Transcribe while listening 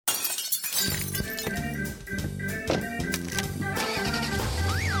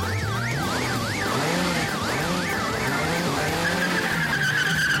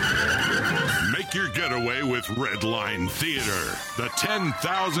away with Redline Theater, the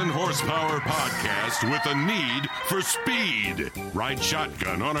 10,000 horsepower podcast with a need for speed. Ride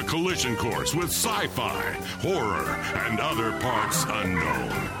shotgun on a collision course with sci-fi, horror, and other parts unknown.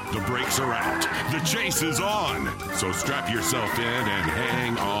 The brakes are out. The chase is on. So strap yourself in and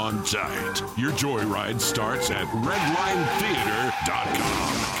hang on tight. Your joyride starts at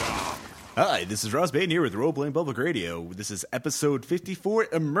redlinetheater.com. Hi, this is Ross Bain here with Role Playing Public Radio. This is episode 54,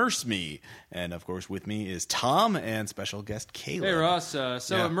 Immerse Me. And, of course, with me is Tom and special guest Caleb. Hey, Ross.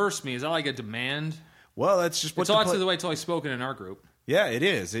 Immerse Me, is that like a demand? Well, that's just what it's the way it's always spoken in our group. Yeah, it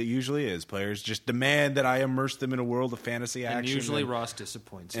is. It usually is. Players just demand that I immerse them in a world of fantasy action. And usually Ross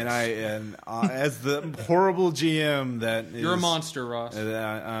disappoints us. And as the horrible GM that is... You're a monster, Ross.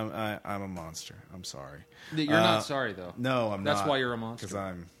 I'm a monster. I'm sorry. You're not sorry, though. No, I'm not. That's why you're a monster. Because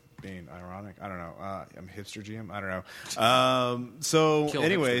I'm being ironic. I don't know. I'm a hipster GM. I don't know.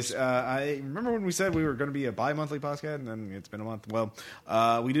 Anyways, I remember when we said we were going to be a bi-monthly podcast, and then it's been a month. Well,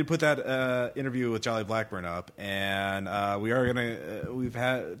 we did put that interview with Jolly Blackburn up, and we are going to. We've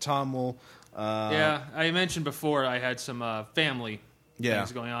had Tom will. I mentioned before I had some family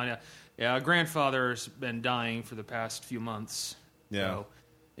things going on. Yeah. Grandfather's been dying for the past few months. Yeah, so,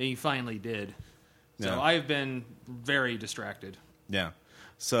 and he finally did. So I've been very distracted. Yeah.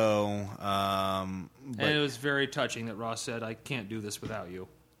 So, and it was very touching that Ross said, "I can't do this without you."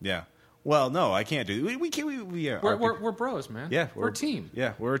 Yeah. Well, no, I can't do it. We can't. We're bros, man. Yeah, we're a team.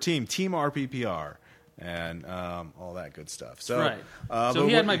 Yeah, we're a team. Team RPPR and all that good stuff. So, right. So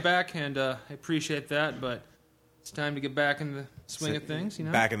he had my back, and I appreciate that. But it's time to get back in the swing of things. You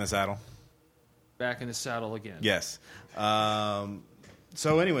know, back in the saddle. Back in the saddle again. Yes.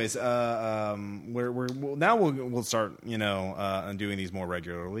 So, anyways, we'll start, doing these more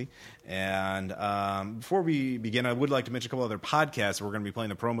regularly. And before we begin, I would like to mention a couple other podcasts we're going to be playing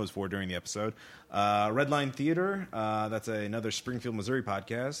the promos for during the episode. Redline Theater, that's another Springfield, Missouri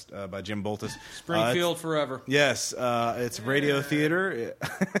podcast by Jim Boltus. Springfield forever. Yes, it's radio theater.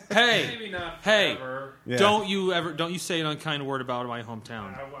 Hey, maybe not hey, forever. Yeah. Don't you say an unkind word about my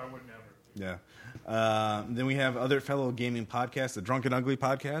hometown. I would never. Yeah. Then we have other fellow gaming podcasts, the Drunken Ugly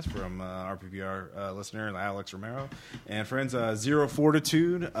podcast from RPPR listener Alex Romero and friends, Zero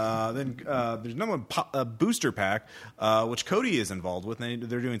Fortitude. Then there's another one, Booster Pack, which Cody is involved with. And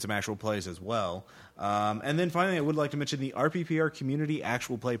they're doing some actual plays as well. And then finally, I would like to mention the RPPR Community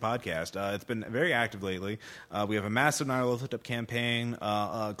Actual Play podcast. It's been very active lately. We have a massive Nyarlathotep campaign,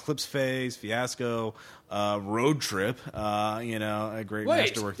 Eclipse Phase, Fiasco, Road Trip. A great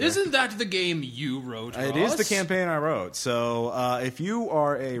masterwork there. Isn't that the game you wrote, Ross? It is the campaign I wrote. So if you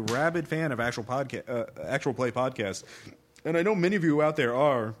are a rabid fan of actual play podcasts, and I know many of you out there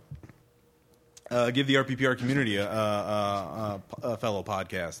are, give the RPPR community a fellow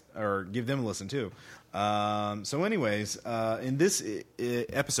podcast, or give them a listen too. Anyways, in this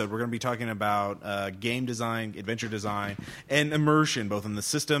episode, we're going to be talking about game design, adventure design, and immersion, both in the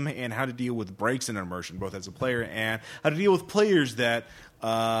system and how to deal with breaks in immersion, both as a player and how to deal with players that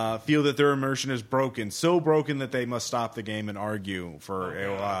feel that their immersion is broken, so broken that they must stop the game and argue for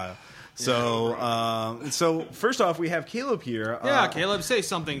a while. So first off, we have Caleb here. Caleb, say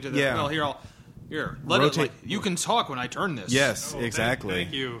something to them. Yeah. Well, Here, you can talk when I turn this. Yes, exactly.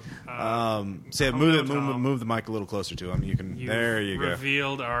 Thank you. Move the mic a little closer to him. There you go.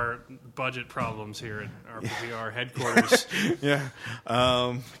 Revealed our budget problems here at RPPR headquarters. Yeah,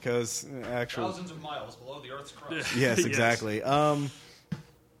 because actually thousands of miles below the Earth's crust. Yes, exactly.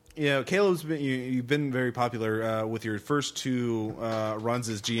 Caleb's you've been very popular with your first two runs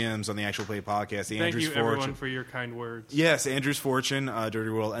as GMs on the Actual Play podcast. Thank you, everyone, for your kind words. Yes, Andrew's Fortune, Dirty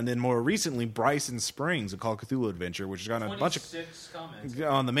World, and then more recently, Bryson Springs, a Call of Cthulhu adventure, which has gotten a bunch of comments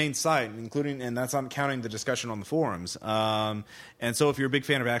on the main site, and that's not counting the discussion on the forums. And so, if you're a big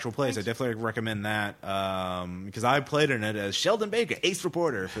fan of Actual Plays, I definitely recommend that because I played in it as Sheldon Baker, ace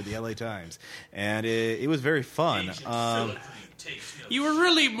reporter for the LA Times, and it was very fun. You were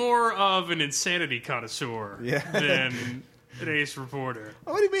really more of an insanity connoisseur than an ace reporter.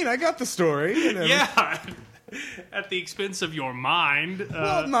 What do you mean? I got the story. Yeah, at the expense of your mind.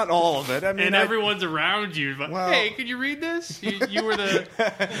 Well, not all of it. I mean, and everyone's around you. But, hey, could you read this? You were the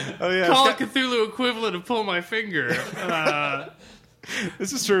Call of Cthulhu equivalent of Pull My Finger.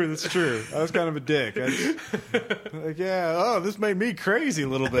 This is true. That's true. I was kind of a dick. This made me crazy a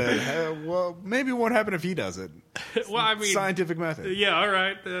little bit. Well, maybe it won't happen if he does it. Well, I mean, scientific method. Yeah, all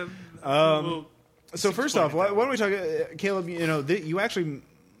right. So first off, why don't we talk, Caleb? You actually,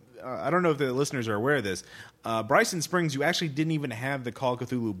 I don't know if the listeners are aware of this. Bryson Springs, you actually didn't even have the Call of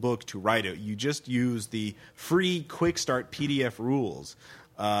Cthulhu book to write it. You just used the free Quick Start PDF rules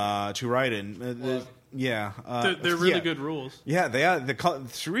to write it. Yeah, they're really good rules. Yeah, they are. The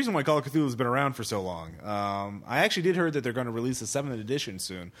reason why Call of Cthulhu has been around for so long. I actually did hear that they're going to release a 7th edition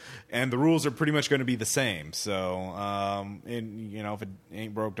soon, and the rules are pretty much going to be the same. So, and if it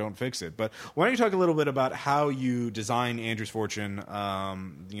ain't broke, don't fix it. But why don't you talk a little bit about how you design Andrew's Fortune,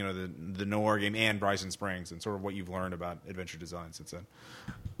 the Noir game, and Bryson Springs, and sort of what you've learned about adventure design since then.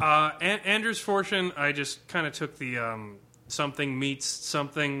 Andrew's Fortune, I just kind of took the something meets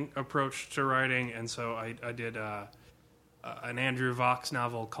something approach to writing, and so I did an Andrew Vox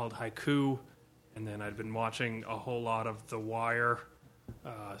novel called Haiku, and then I'd been watching a whole lot of The Wire,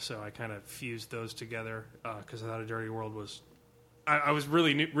 so I kind of fused those together because I thought A Dirty World was... I was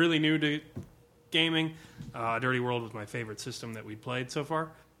really new to gaming. A Dirty World was my favorite system that we'd played so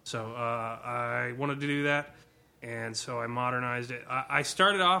far, so I wanted to do that. And so I modernized it. I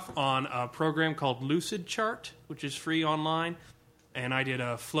started off on a program called Lucidchart, which is free online. And I did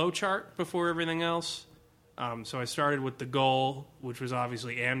a flowchart before everything else. So I started with the goal, which was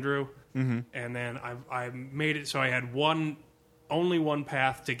obviously Andrew. Mm-hmm. And then I made it so I had only one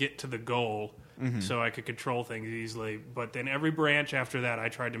path to get to the goal, so I could control things easily. But then every branch after that, I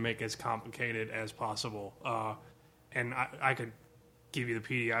tried to make as complicated as possible. And I could give you the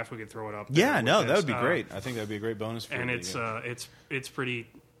PDF. We could throw it up. Yeah, no, that would be great. I think that would be a great bonus for you. And it's pretty,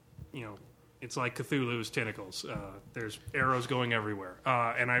 it's like Cthulhu's tentacles. There's arrows going everywhere.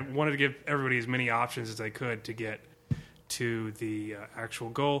 And I wanted to give everybody as many options as I could to get to the actual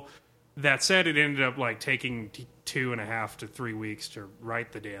goal. That said, it ended up taking 2.5 to 3 weeks to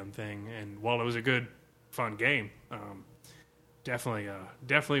write the damn thing. And while it was a good, fun game,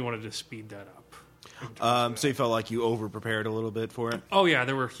 definitely wanted to speed that up. So you felt like you over-prepared a little bit for it? Oh, yeah.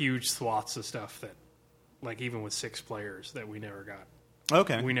 There were huge swaths of stuff that, even with 6 players, that we never got.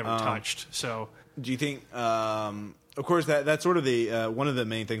 Okay. We never touched. So, do you think... of course, that's sort of the one of the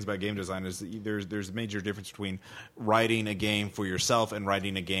main things about game design is that there's a major difference between writing a game for yourself and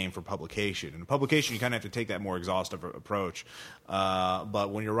writing a game for publication. In publication, you kind of have to take that more exhaustive approach.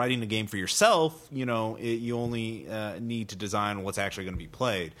 But when you're writing a game for yourself, you only need to design what's actually going to be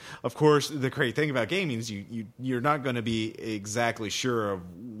played. Of course, the great thing about gaming is you're not going to be exactly sure of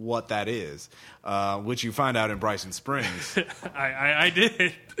what that is, which you find out in Bryson Springs. I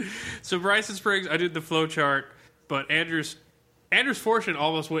did. So Bryson Springs, I did the flowchart. But Andrew's Fortune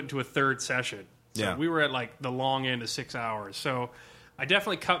almost went into a third session. So we were at the long end of 6 hours. So I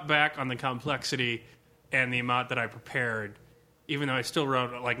definitely cut back on the complexity and the amount that I prepared, even though I still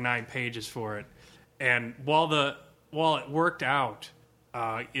wrote 9 pages for it. And while it worked out,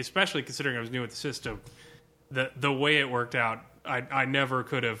 especially considering I was new at the system, the way it worked out, I never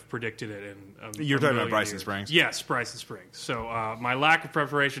could have predicted it in You're talking about Bryson Springs? Yes, Bryson Springs. So my lack of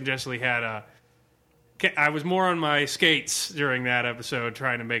preparation definitely had I was more on my skates during that episode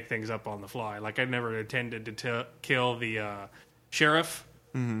trying to make things up on the fly. I never intended to kill the sheriff,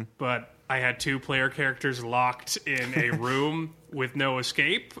 but I had 2 player characters locked in a room with no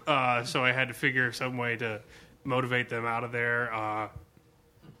escape, so I had to figure some way to motivate them out of there. I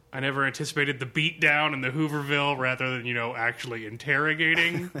never anticipated the beatdown in the Hooverville rather than, actually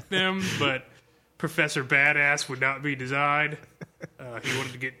interrogating them, but Professor Badass would not be designed. He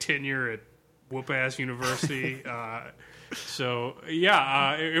wanted to get tenure at whoop-ass university. It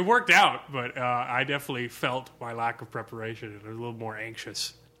worked out, but I definitely felt my lack of preparation and I was a little more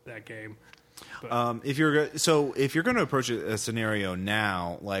anxious that game. If you're going to approach a scenario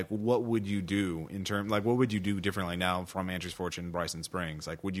now, what would you do what would you do differently now from Andrew's Fortune and Bryson Springs?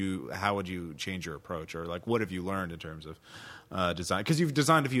 How would you change your approach, or what have you learned in terms of design? Because you've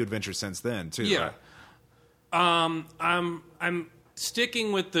designed a few adventures since then too. Yeah. Right? I'm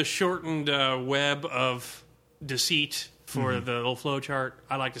sticking with the shortened web of deceit for the little flowchart.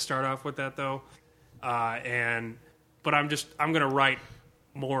 I like to start off with that though, but I'm going to write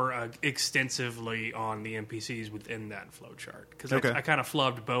more extensively on the NPCs within that flowchart because I kind of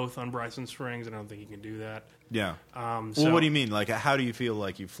flubbed both on Bryson Springs, and I don't think you can do that. Yeah. What do you mean? How do you feel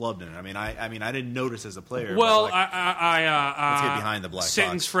like you flubbed in it? I mean, I didn't notice as a player. Well, let's get behind the black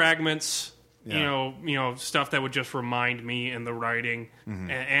sentence box. Fragments. Yeah. Stuff that would just remind me in the writing.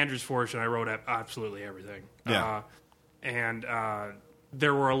 And Andrew's Fortune, I wrote absolutely everything. Yeah. And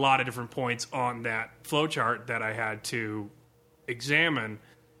there were a lot of different points on that flowchart that I had to examine,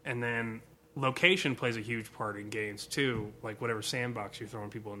 and then location plays a huge part in games too, whatever sandbox you're throwing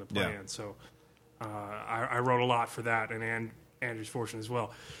people into play in. So I wrote a lot for that, and Andrew's Fortune as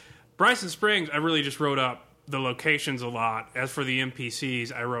well. Bryson Springs, I really just wrote up the locations a lot. As for the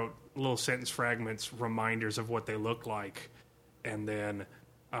NPCs, I wrote little sentence fragments, reminders of what they look like, and then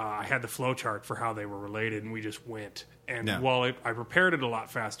I had the flowchart for how they were related, and we just went. And while I prepared it a lot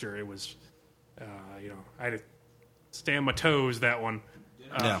faster, it was I had to stay on my toes that one.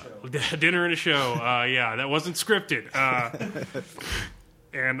 Dinner and a show. That wasn't scripted.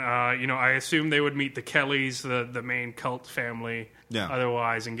 And I assumed they would meet the Kellys, the main cult family,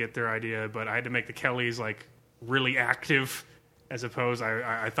 otherwise, and get their idea. But I had to make the Kellys like really active, as opposed.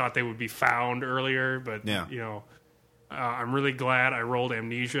 I thought they would be found earlier, but I'm really glad I rolled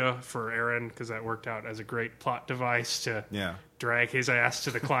Amnesia for Aaron because that worked out as a great plot device to drag his ass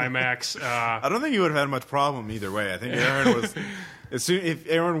to the climax. I don't think you would have had much problem either way. I think Aaron was if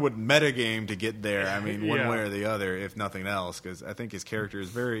Aaron would metagame to get there. I mean, one way or the other, if nothing else, because I think his character was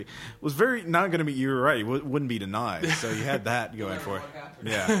very not going to be. You were right; wouldn't be denied. So you had that going for it.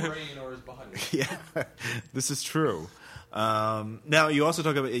 His brain or his body. Yeah, this is true. Now you also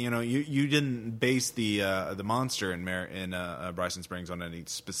talk about you didn't base the monster in Bryson Springs on any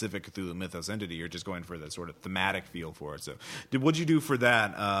specific Cthulhu Mythos entity. You're just going for the sort of thematic feel for it. So, what'd you do for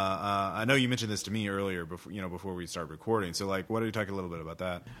that? I know you mentioned this to me earlier before we start recording. So, like, what are you talking a little bit about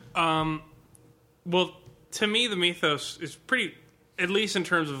that? Well, to me, the mythos is pretty, at least in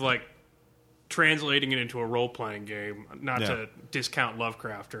terms of like translating it into a role-playing game. Not to discount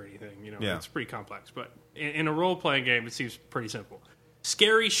Lovecraft or anything. It's pretty complex, but. In a role-playing game, it seems pretty simple.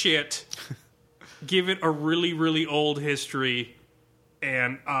 Scary shit, give it a really, really old history,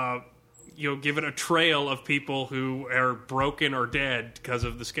 and give it a trail of people who are broken or dead because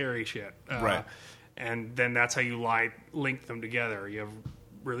of the scary shit. Right. And then that's how you link them together. You have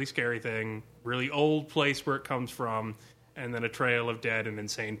really scary thing, really old place where it comes from, and then a trail of dead and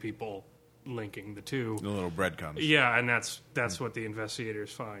insane people linking the two. The little breadcrumbs. Yeah, and that's what the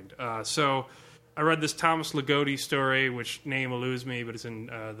investigators find. So... I read this Thomas Ligotti story, which name eludes me, but it's in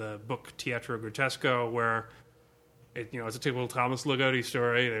the book Teatro Grotesco, where it's a typical Thomas Ligotti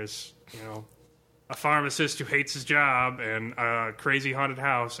story. There's a pharmacist who hates his job and a crazy haunted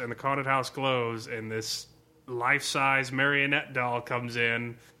house, and the haunted house glows, and this life-size marionette doll comes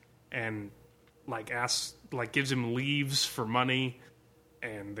in and gives him leaves for money,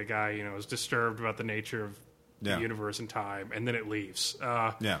 and the guy is disturbed about the nature of the universe and time, and then it leaves.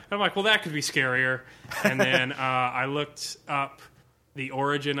 I'm like, well, that could be scarier. And then I looked up the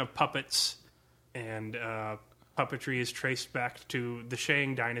origin of puppets, and puppetry is traced back to the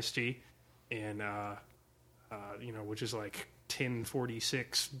Shang Dynasty, in which is like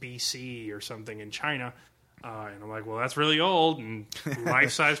 1046 BC or something in China. And I'm like, well, that's really old, and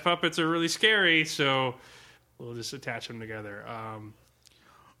life-size puppets are really scary, so we'll just attach them together.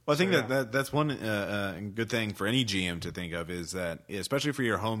 Well, I think that's one good thing for any GM to think of is that, especially for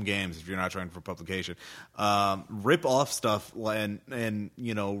your home games, if you're not trying for publication, rip off stuff and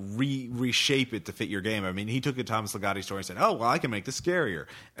reshape it to fit your game. I mean, he took a Thomas Ligotti story and said, "Oh, well, I can make this scarier,"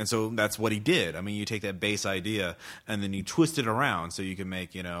 and so that's what he did. I mean, you take that base idea and then you twist it around so you can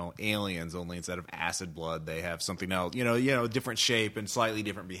make aliens, only instead of acid blood, they have something else. Different shape and slightly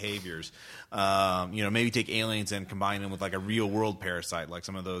different behaviors. Maybe take aliens and combine them with like a real world parasite, like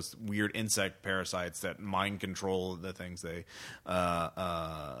some of those weird insect parasites that mind control the things they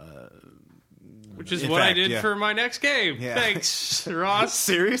which is what I did for my next game. Thanks, Ross.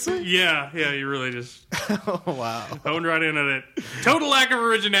 Seriously? Yeah, you really just oh, wow. honed right in on it. Total lack of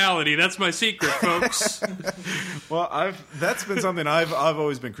originality. That's my secret, folks. Well, that's been something I've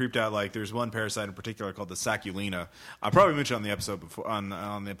always been creeped out. Like, there's one parasite in particular called the Saculina. I probably mentioned on the episode before, on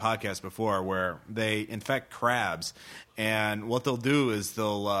the podcast before, where they infect crabs, and what they'll do is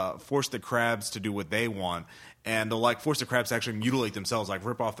they'll force the crabs to do what they want. And they'll force the crabs to actually mutilate themselves,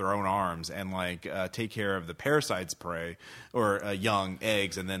 rip off their own arms, and take care of the parasite's prey or young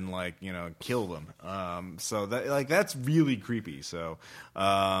eggs, and then kill them. So that's really creepy. So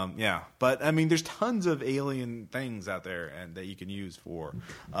but I mean, there's tons of alien things out there and that you can use for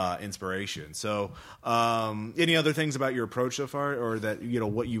inspiration. So any other things about your approach so far, or that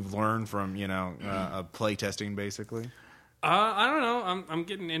what you've learned from play testing, basically? I don't know. I'm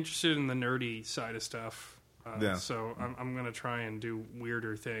getting interested in the nerdy side of stuff. So I'm going to try and do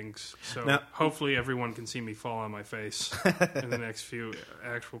weirder things. So now, hopefully everyone can see me fall on my face in the next few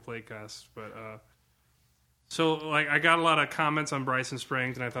actual playcasts. But I got a lot of comments on Bryson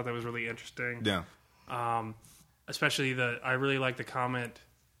Springs, and I thought that was really interesting. Yeah. Especially I really like the comment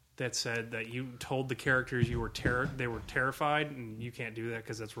that said that you told the characters they were terrified, and you can't do that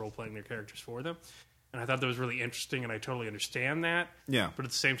because that's role playing their characters for them. And I thought that was really interesting, and I totally understand that. Yeah. But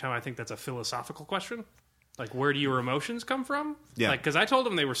at the same time, I think that's a philosophical question. Where do your emotions come from? Yeah. Because I told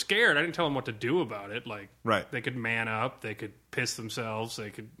them they were scared. I didn't tell them what to do about it. Right. They could man up. They could piss themselves.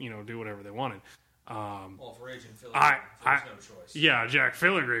 They could, do whatever they wanted. Well, for Agent Filigree, there's no choice. Yeah, Jack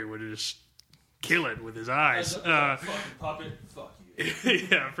Filigree would just kill it with his eyes. Fucking puppet, fuck you.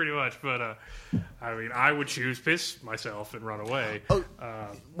 Yeah, pretty much. But I mean, I would piss myself and run away. Oh,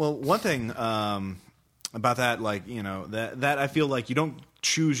 well, one thing about that, like, you know, that I feel like you don't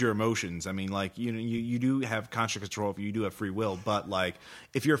choose your emotions. I mean, like, you know, you do have conscious control, you do have free will, but like,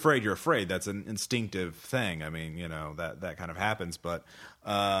 if you're afraid, you're afraid. That's an instinctive thing. I mean, you know, that kind of happens. But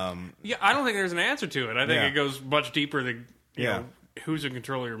yeah, I don't think there's an answer to it. I think it goes much deeper than you know who's in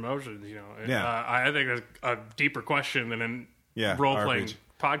control of your emotions. You know, I think that's a deeper question than a role playing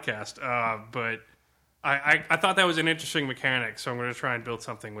podcast. But I thought that was an interesting mechanic, so I'm going to try and build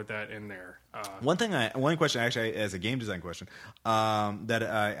something with that in there. One question, actually, as a game design question, that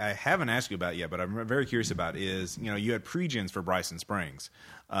I haven't asked you about yet, but I'm very curious about is, you know, you had pre-gens for Bryson Springs,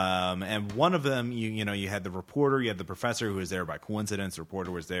 and one of them, you know, you had the reporter, you had the professor who was there by coincidence. The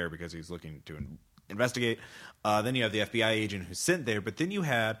reporter was there because he was looking to investigate. Then you have the FBI agent who's sent there, but then you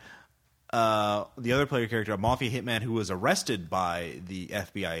had the other player character, a mafia hitman who was arrested by the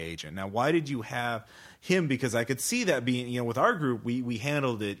FBI agent. Now, why did you have him? Because I could see that being, you know, with our group, we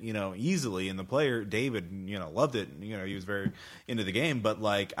handled it, you know, easily, and the player, David, you know, loved it. You know, he was very into the game, but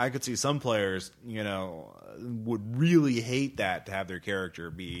like, I could see some players, you know, would really hate that, to have their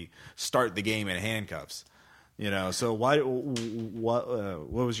character start the game in handcuffs. You know, so what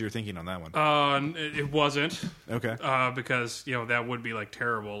was your thinking on that one? It wasn't. Okay. Because, you know, that would be like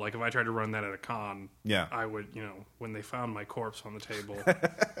terrible. Like if I tried to run that at a con, I would, you know, when they found my corpse on the table,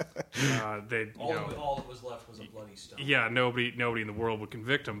 they'd, all that was left was a bloody stump. Yeah, nobody in the world would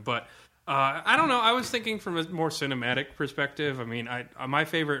convict him. But I don't know. I was thinking from a more cinematic perspective. I mean, my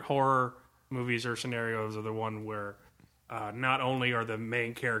favorite horror movies or scenarios are the one where not only are the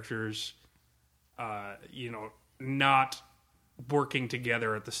main characters you know, not working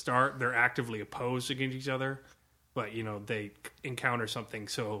together at the start. They're actively opposed against each other. But, you know, they encounter something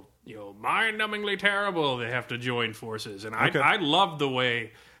so, you know, mind-numbingly terrible, they have to join forces. And I loved the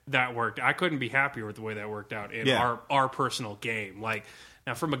way that worked. I couldn't be happier with the way that worked out in our personal game. Like,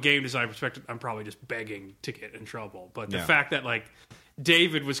 now, from a game design perspective, I'm probably just begging to get in trouble. But the fact that, like,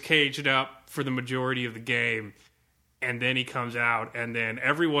 David was caged up for the majority of the game, and then he comes out, and then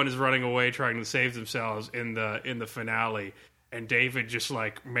everyone is running away trying to save themselves in the finale. And David just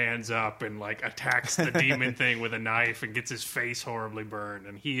like mans up and like attacks the demon thing with a knife and gets his face horribly burned.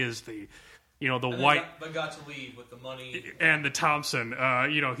 And he is the, you know, but got to leave with the money and the Thompson.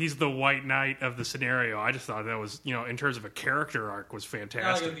 You know, he's the white knight of the scenario. I just thought that was, you know, in terms of a character arc, was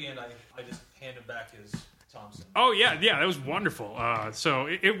fantastic. At the end, I just handed back his Thompson. Oh yeah, that was wonderful. So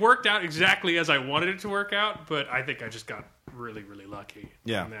it worked out exactly as I wanted it to work out, but I think I just got really, really lucky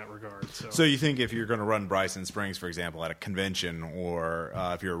in that regard. So you think if you're going to run Bryson Springs, for example, at a convention, or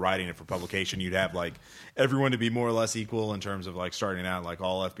if you're writing it for publication, you'd have like everyone to be more or less equal in terms of like starting out, like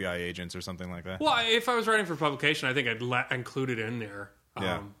all FBI agents or something like that? Well, if I was writing for publication, I think I'd include it in there.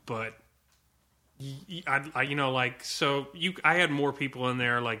 But I you know, like, so I had more people in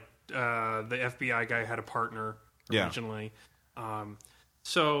there, like. The FBI guy had a partner originally.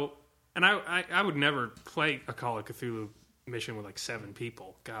 So, and I would never play a Call of Cthulhu mission with like 7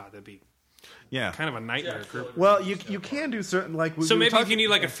 people. God, that'd be kind of a nightmare group. Well, you can do certain, like... So maybe if you need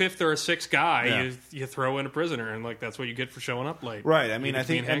like a 5th or a 6th guy, you throw in a prisoner, and like that's what you get for showing up late. Right. I mean,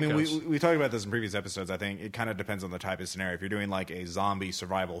 we talked about this in previous episodes. I think it kind of depends on the type of scenario. If you're doing like a zombie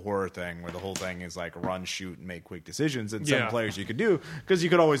survival horror thing where the whole thing is like run, shoot, and make quick decisions, and some players you could do, because you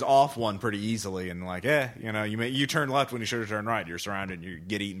could always off one pretty easily, and like, you know, you turn left when you should have turned right. You're surrounded, and you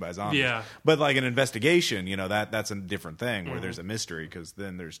get eaten by zombies. Yeah. But like an investigation, you know, that's a different thing where there's a mystery, because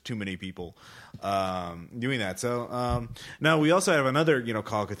then there's too many people doing that. So now we also have another, you know,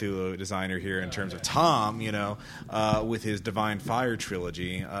 Call of Cthulhu designer here in terms of Tom, you know, with his Divine Fire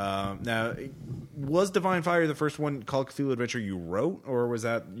trilogy. Now, was Divine Fire the first one Call of Cthulhu adventure you wrote, or was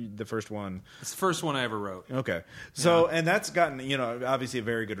that the first one? It's the first one I ever wrote. Okay. So, and that's gotten, you know, obviously a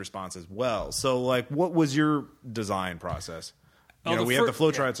very good response as well. So, like, what was your design process? You know, we have the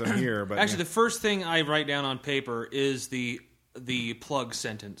flowcharts on here, but actually, the first thing I write down on paper is the plug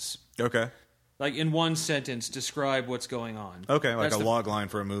sentence. Okay. Like, in one sentence, describe what's going on. Okay, like that's a log line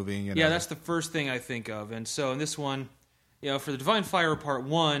for a movie. You know. Yeah, that's the first thing I think of. And so in this one, you know, for the Divine Fire Part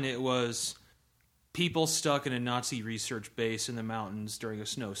 1, it was people stuck in a Nazi research base in the mountains during a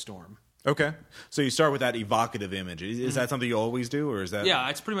snowstorm. Okay. So you start with that evocative image. Is that something you always do, or is that... Yeah,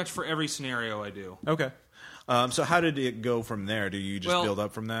 it's pretty much for every scenario I do. Okay. So how did it go from there? Do you just build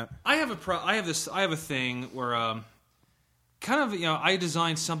up from that? I have a thing where... kind of, you know, I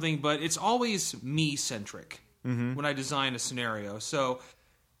design something, but it's always me-centric when I design a scenario. So,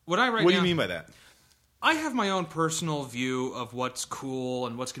 what do you mean by that? I have my own personal view of what's cool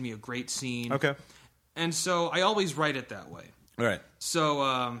and what's going to be a great scene. Okay. And so, I always write it that way. Right.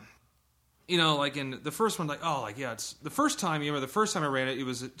 So, like in the first one, it's the first time. The first time I ran it, it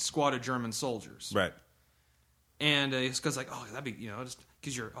was a squad of German soldiers. Right. And it's because that'd be just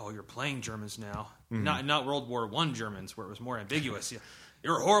because you're playing Germans now, not World War I Germans where it was more ambiguous.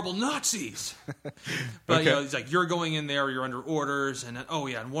 You're horrible Nazis. But okay. It's like you're going in there, you're under orders, and then,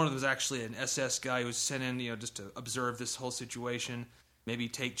 and one of them was actually an SS guy who was sent in, just to observe this whole situation, maybe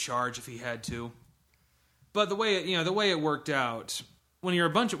take charge if he had to. But the way it worked out, when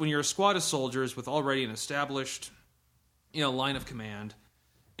you're a squad of soldiers with already an established, line of command,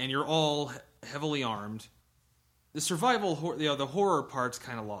 and you're all heavily armed, the survival, the horror part's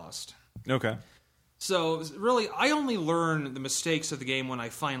kind of lost. Okay. So really, I only learn the mistakes of the game when I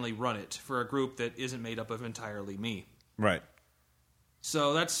finally run it for a group that isn't made up of entirely me. Right.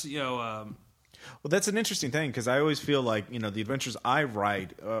 So that's well, that's an interesting thing because I always feel like the adventures I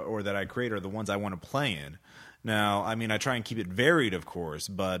write or that I create are the ones I want to play in. Now, I mean, I try and keep it varied, of course,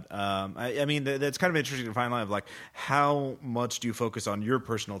 but I mean, that's kind of interesting to find out, like, how much do you focus on your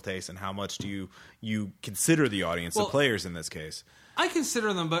personal taste and how much do you consider the audience, the players in this case? I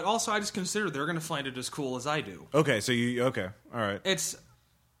consider them, but also I just consider they're going to find it as cool as I do. Okay, so all right. It's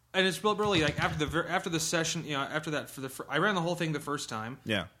really like after the session, after that I ran the whole thing the first time.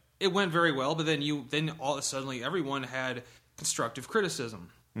 Yeah, it went very well, but then all of a sudden everyone had constructive criticism.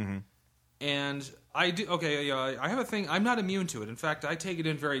 Mm-hmm. And I do. Okay, I have a thing. I'm not immune to it. In fact, I take it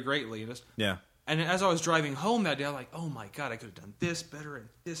in very greatly. And as I was driving home that day, I'm like, "Oh my god, I could have done this better and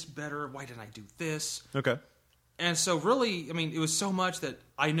this better. Why didn't I do this?" Okay. And so, really, I mean, it was so much that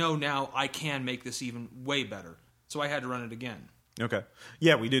I know now I can make this even way better. So I had to run it again. Okay.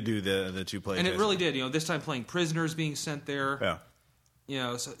 Yeah, we did do the 2 plays, and it really did. This time playing prisoners being sent there.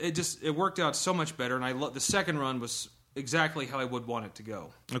 Yeah. So it worked out so much better. And the second run was exactly how I would want it to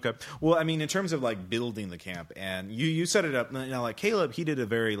go. Okay. Well, I mean, in terms of like building the camp, and you set it up. Like Caleb, he did a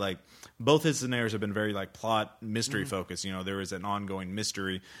very both his scenarios have been very plot mystery focused. There was an ongoing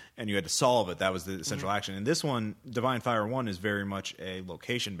mystery, and you had to solve it. That was the central action. And this one, Divine Fire 1, is very much a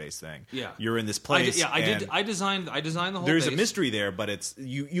location based thing. Yeah. You're in this place. I designed the whole. There's base. a mystery there, but it's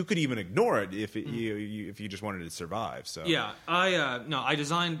you could even ignore it if you just wanted to survive. So yeah, I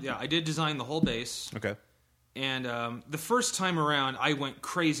did design the whole base. Okay. And the first time around, I went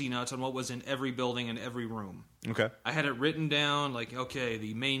crazy nuts on what was in every building and every room. Okay. I had it written down,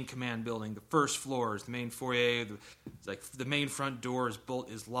 the main command building, the first floor is the main foyer. The main front door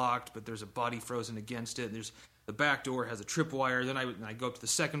is locked, but there's a body frozen against it. And there's the back door has a tripwire. Then I go up to the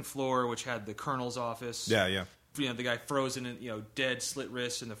second floor, which had the colonel's office. Yeah. The guy frozen and dead, slit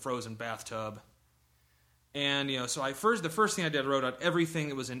wrists in the frozen bathtub. And so the first thing I did, I wrote out everything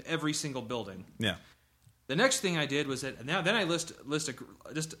that was in every single building. Yeah. The next thing I did was then I list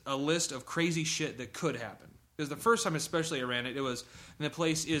a list of crazy shit that could happen. Because the first time, especially, I ran it, and the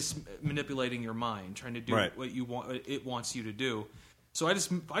place is manipulating your mind, trying to do what you want, it wants you to do. So I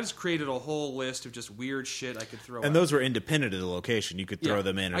just created a whole list of just weird shit I could throw. And those were independent of the location. You could throw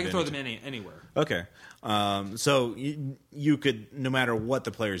them in. I could throw them in anywhere. Okay, so you could, no matter what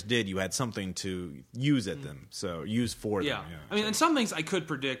the players did, you had something to use at them. So use for them. Yeah, I mean, and some things I could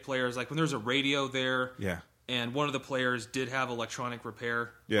predict players, like when there's a radio there. Yeah. And one of the players did have electronic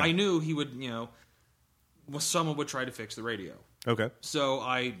repair. Yeah. I knew he would, someone would try to fix the radio. Okay. So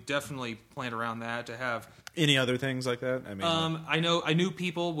I definitely planned around that to have. Any other things like that? I mean, I knew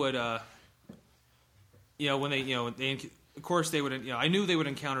people would, when they, of course they would, I knew they would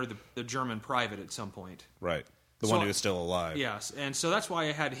encounter the German private at some point. Right. The one who was still alive. Yes, and so that's why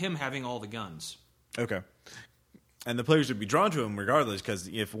I had him having all the guns. Okay. And the players would be drawn to him regardless, because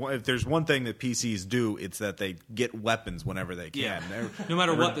if there's one thing that PCs do, it's that they get weapons whenever they can. Yeah. No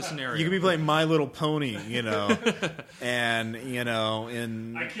matter what the scenario. You could be playing My Little Pony, and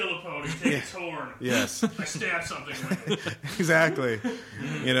in I kill a pony, take its horn. Yes. I stab something with it. Exactly.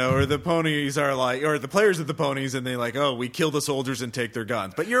 Or the ponies are or the players of the ponies, and they we kill the soldiers and take their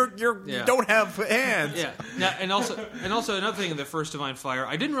guns, but you don't have hands. Yeah. Now, and also another thing in the first Divine Fire,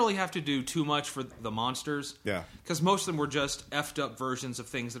 I didn't really have to do too much for the monsters. Yeah. Because most of them were just effed up versions of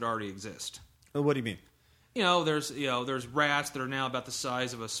things that already exist. What do you mean? There's rats that are now about the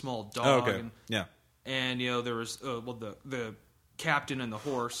size of a small dog. Oh, okay. Yeah. And there was the captain and the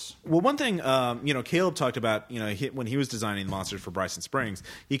horse. Well, one thing Caleb talked about when he was designing monsters for Bryson Springs,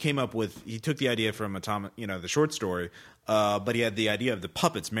 he took the idea from Atomic, the short story, but he had the idea of the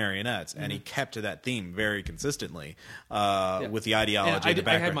puppets, marionettes, and he kept to that theme very consistently with the ideology. And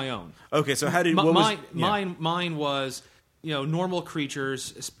I had my own. Okay, so how did mine was normal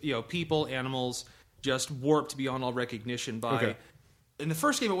creatures, people, animals, just warped beyond all recognition by. Okay. In the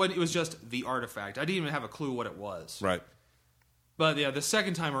first game, it was just the artifact. I didn't even have a clue what it was. Right. But yeah, the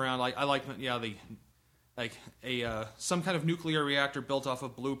second time around, I like some kind of nuclear reactor built off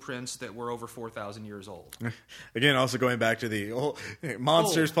of blueprints that were over 4,000 years old. Again, also going back to the old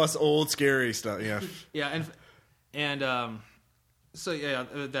monsters plus old scary stuff. Yeah. Yeah, so yeah,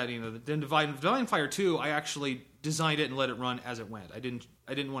 that then Divine Fire 2, I actually designed it and let it run as it went. I didn't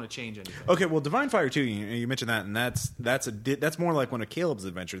want to change anything. Okay, well, Divine Fire 2, you mentioned that, and that's more like one of Caleb's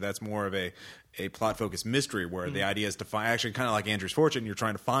adventure. That's more of a plot focused mystery where the idea is to find, actually kind of like Andrew's Fortune. You're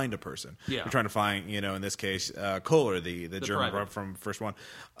trying to find a person. Yeah. You're trying to find, in this case, Kohler, the German private from first one.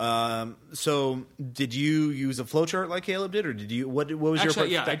 So did you use a flowchart like Caleb did, or did you? What was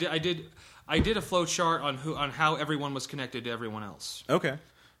actually, your? I did. I did a flow chart on how everyone was connected to everyone else. Okay.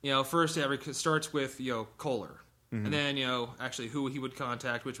 First it starts with Kohler, and then actually who he would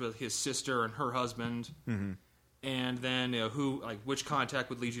contact, which was his sister and her husband, and then which contact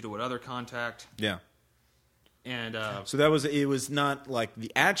would lead you to what other contact. Yeah. And so it was not like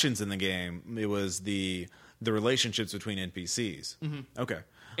the actions in the game; it was the relationships between NPCs. Okay.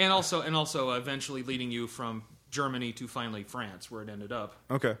 And also eventually leading you from Germany to finally France, where it ended up.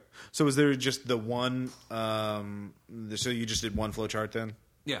 Okay. So was there just the one? So you just did one flowchart then?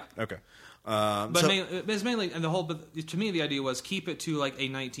 Yeah. Okay. It's mainly, and to me, the idea was keep it to like a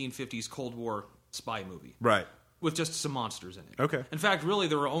 1950s Cold War spy movie. Right. With just some monsters in it. Okay. In fact, really,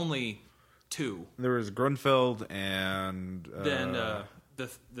 there were only two. There was Grunfeld and... then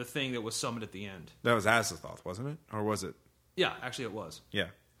the thing that was summoned at the end. That was Azathoth, wasn't it? Or was it? Yeah, actually it was. Yeah.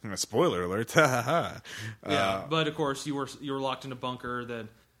 Spoiler alert. Yeah, but of course you were locked in a bunker. Then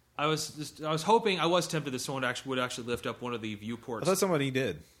I was hoping, I was tempted that someone would actually lift up one of the viewports. I thought somebody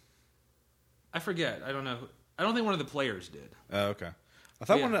did. I forget. I don't know. I don't think one of the players did. Oh, okay.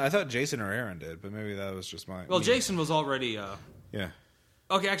 I thought Jason or Aaron did, but maybe that was just my. Well, Jason was already. Yeah.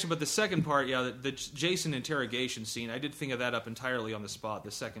 Okay, actually, but the second part, the Jason interrogation scene, I did think of that up entirely on the spot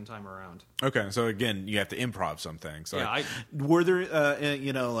the second time around. Okay, so again, you have to improv some things. Yeah, were there,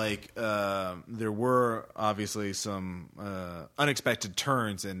 there were obviously some unexpected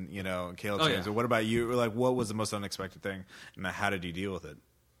turns in, Caleb's games. Yeah. What about you? Like, what was the most unexpected thing, and how did you deal with it?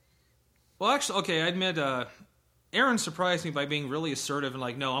 Well, actually, okay, I admit, Aaron surprised me by being really assertive and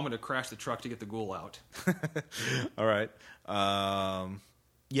like, no, I'm going to crash the truck to get the ghoul out. All right.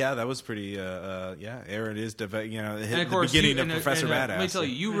 Yeah, that was pretty. Aaron is, the beginning of Professor Badass. Let me tell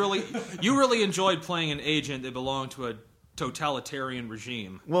you, you really enjoyed playing an agent that belonged to a totalitarian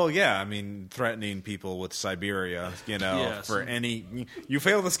regime. Well, yeah, I mean, threatening people with Siberia, Yes. for any. You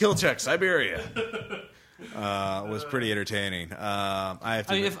fail the skill check, Siberia. Was pretty entertaining. If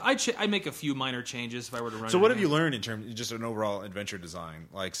I make a few minor changes if I were to run. So, what have you learned in terms of just an overall adventure design,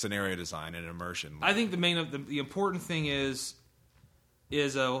 like scenario design and immersion? I think the important thing is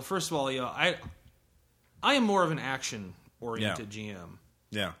well, first of all, I am more of an action oriented GM.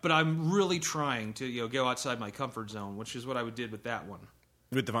 Yeah. But I'm really trying to go outside my comfort zone, which is what I did with that one.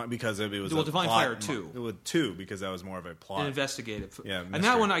 With Divine, because it was Divine Fire 2. With 2, because that was more of a plot. And investigative. Yeah, mystery. And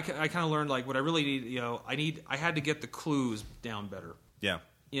that one I kind of learned like what I really need. I had to get the clues down better. Yeah.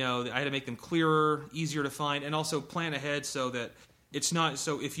 I had to make them clearer, easier to find, and also plan ahead so that it's not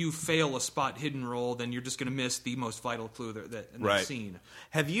so if you fail a spot hidden roll, then you're just going to miss the most vital clue that in that scene.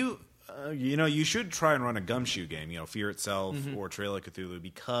 Have you? You should try and run a gumshoe game, Fear Itself or Trail of Cthulhu,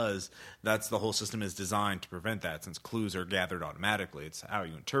 because that's the whole system is designed to prevent that, since clues are gathered automatically. It's how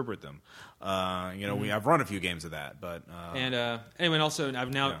you interpret them. I've run a few games of that, but anyway, and also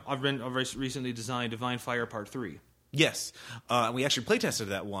I've recently designed Divine Fire Part 3. Yes, we actually playtested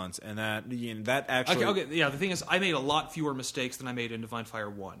that once, and that actually okay. Yeah, the thing is, I made a lot fewer mistakes than I made in Divine Fire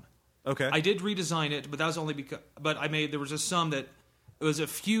 1. Okay, I did redesign it, but that was only because. But there was just some that. It was a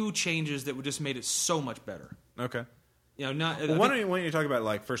few changes that just made it so much better. Okay. Why don't you talk about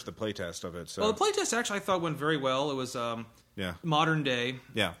like first the playtest of it? So. Well, the playtest actually I thought went very well. It was modern day.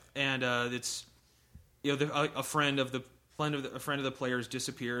 Yeah. And it's a friend of the players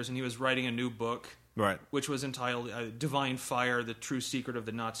disappears, and he was writing a new book. Right. Which was entitled "Divine Fire: The True Secret of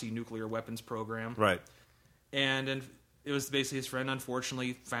the Nazi Nuclear Weapons Program." Right. And it was basically his friend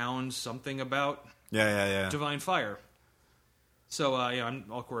unfortunately found something about Divine Fire. So,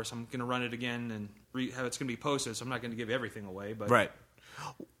 of course, I'm going to run it again and have it's going to be posted, so I'm not going to give everything away. But right.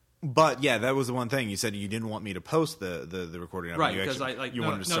 But, yeah, that was the one thing. You said you didn't want me to post the recording of it. Right, because you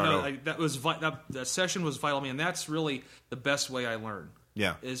wanted to start over. That session was vital to me, and that's really the best way I learn.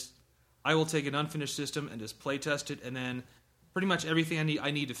 Yeah. Is I will take an unfinished system and just play test it, and then pretty much everything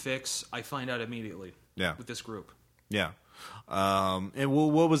I need to fix, I find out immediately with this group. Yeah. And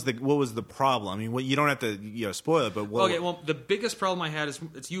what was the problem? I mean, you don't have to spoil it, but okay. Well, the biggest problem I had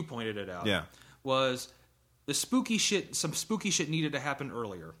is you pointed it out. Yeah. Was spooky shit. Some spooky shit needed to happen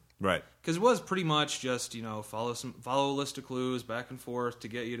earlier. Right. Because it was pretty much just follow a list of clues back and forth to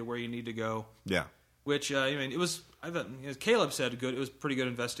get you to where you need to go. Yeah. Which it was. I thought, as Caleb said, good. It was pretty good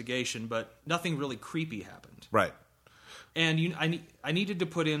investigation, but nothing really creepy happened. Right. And I needed to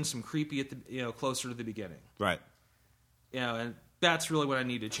put in some creepy at the closer to the beginning. Right. And that's really what I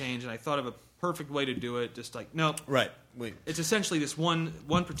need to change. And I thought of a perfect way to do it. Just like nope. Right. Wait. It's essentially this one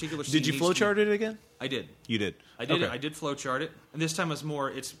particular scene. Did you flowchart it again? I did. You did. I did. Okay. I did flowchart it, and this time it's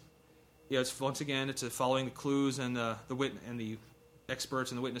more. It's once again it's following the clues and the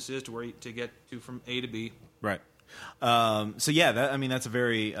experts and the witnesses to get to from A to B. Right. So yeah, that's a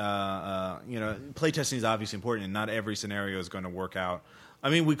very playtesting is obviously important, and not every scenario is going to work out. I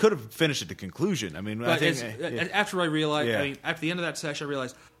mean, we could have finished at the conclusion. I mean, but I think after I realized, after the end of that session, I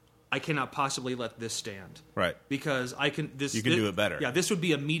realized I cannot possibly let this stand. Right. Because I can. You can do it better. Yeah, this would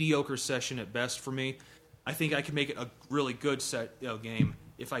be a mediocre session at best for me. I think I can make it a really good game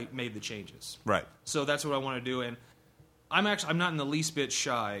if I made the changes. Right. So that's what I want to do, and I'm not in the least bit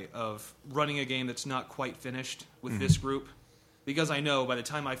shy of running a game that's not quite finished with this group, because I know by the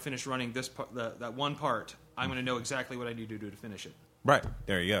time I finish running this that one part, I'm going to know exactly what I need to do to finish it. Right.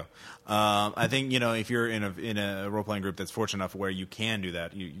 There you go. I think, if you're in a role-playing group that's fortunate enough where you can do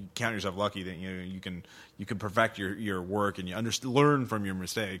that, you count yourself lucky that you can perfect your work, and you learn from your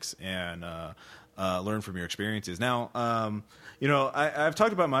mistakes and learn from your experiences. Now, I've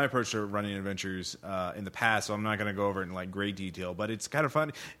talked about my approach to running adventures in the past, so I'm not going to go over it in like great detail. But it's kind of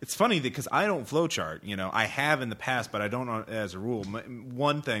funny. It's funny because I don't flowchart. I have in the past, but I don't as a rule.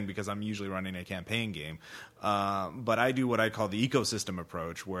 One thing, because I'm usually running a campaign game, but I do what I call the ecosystem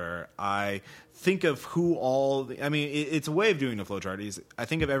approach, where I think of who all. It's a way of doing the flowchart. Is I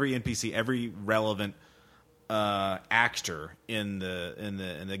think of every NPC, every relevant actor in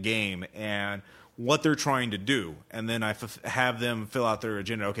the game, and what they're trying to do, and then I have them fill out their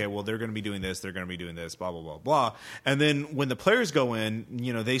agenda. Okay, well, they're going to be doing this, they're going to be doing this, blah, blah, blah, blah. And then when the players go in,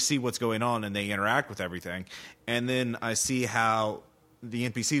 they see what's going on and they interact with everything. And then I see how the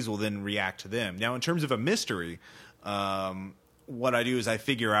NPCs will then react to them. Now, in terms of a mystery, what I do is I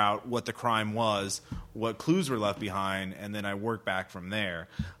figure out what the crime was, what clues were left behind, and then I work back from there.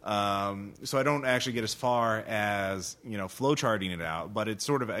 So I don't actually get as far as flowcharting it out, but it's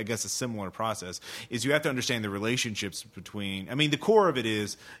sort of, I guess, a similar process. Is you have to understand the relationships between. The core of it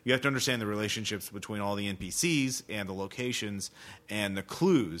is you have to understand the relationships between all the NPCs and the locations and the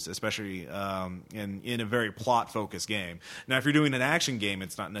clues, especially in a very plot-focused game. Now, if you're doing an action game,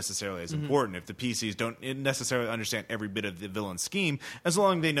 it's not necessarily as important. If the PCs don't necessarily understand every bit of the villain's scheme, as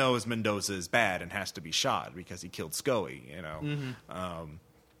long as they know as Mendoza is bad and has to be shot because he killed Scully, and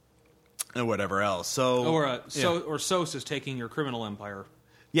whatever else. So or Sos is taking your criminal empire.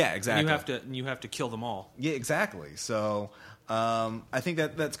 Yeah, exactly. And you have to kill them all. Yeah, exactly. So I think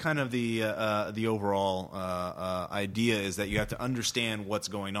that's kind of the overall idea, is that you have to understand what's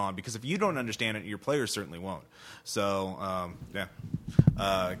going on, because if you don't understand it, your players certainly won't. So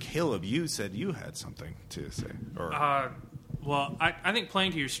Caleb, you said you had something to say, or. Well, I think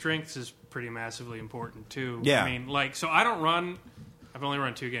playing to your strengths is pretty massively important, too. Yeah. So I've only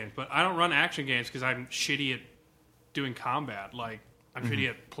run 2 games, but I don't run action games because I'm shitty at doing combat. I'm shitty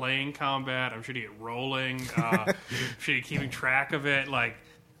at playing combat, I'm shitty at rolling, shitty at keeping track of it.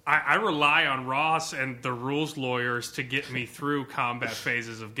 I rely on Ross and the rules lawyers to get me through combat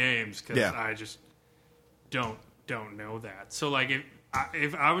phases of games, because I just don't know that. So,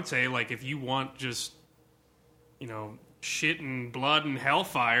 if I would say, if you want just, shit and blood and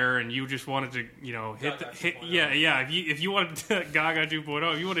hellfire, and you just wanted to, if you wanted to Gaga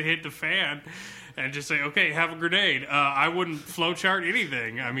 2.0, if you want to hit the fan and just say, okay, have a grenade, I wouldn't flowchart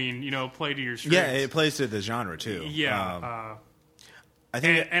anything. Play to your strengths. Yeah, it plays to the genre too. Yeah. I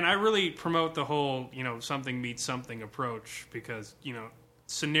think and I really promote the whole, something meets something approach, because,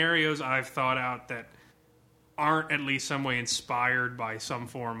 scenarios I've thought out that aren't at least some way inspired by some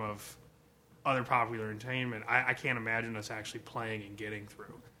form of other popular entertainment, I can't imagine us actually playing and getting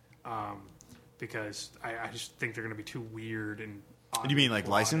through, because I just think they're going to be too weird and. You mean like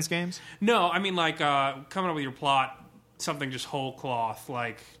licensed games? No, coming up with your plot, something just whole cloth,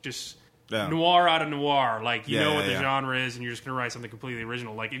 noir out of noir. What the genre is, and you're just going to write something completely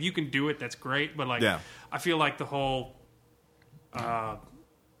original. If you can do it, that's great. But I feel like the whole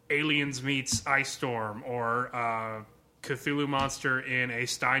Aliens meets Ice Storm, or Cthulhu monster in a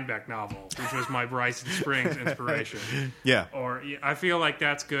Steinbeck novel, which was my Bryson Springs inspiration. Yeah. Or I feel like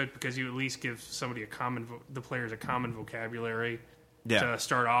that's good, because you at least give somebody the players a common vocabulary to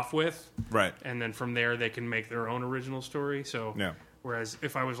start off with. Right. And then from there they can make their own original story. So Whereas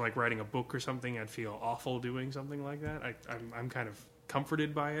if I was like writing a book or something, I'd feel awful doing something like that. I'm kind of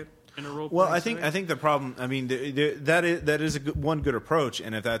comforted by it in a role. Well, I think the problem. I mean, that is one good approach,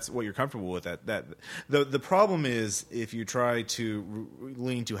 and if that's what you're comfortable with, the problem is if you try to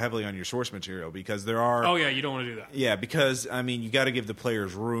lean too heavily on your source material, because there are. Oh yeah, you don't want to do that. Yeah, because I mean, you got to give the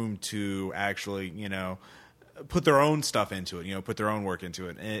players room to actually, put their own stuff into it, put their own work into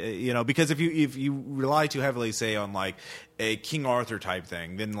it, because if you rely too heavily, say, on like a King Arthur type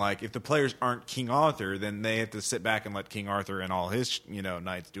thing, then like if the players aren't King Arthur, then they have to sit back and let King Arthur and all his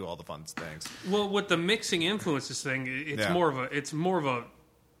knights do all the fun things. Well, with the mixing influences thing, it's a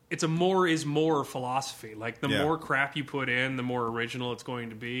more is more philosophy. Like the more crap you put in, the more original it's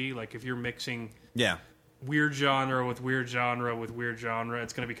going to be. Like if you're mixing weird genre with weird genre with weird genre,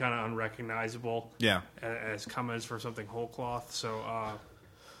 it's going to be kind of unrecognizable. Yeah, as comments for something whole cloth. So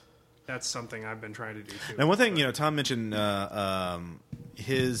that's something I've been trying to do too. And one thing, Tom mentioned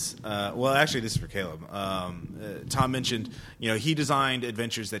his. Well, actually, this is for Caleb. Tom mentioned, he designed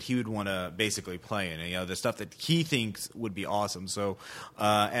adventures that he would want to basically play in. The stuff that he thinks would be awesome. So,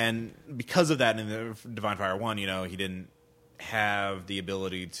 and because of that, in the Divine Fire 1, he didn't have the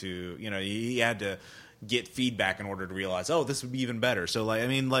ability to. He had to get feedback in order to realize, this would be even better. So,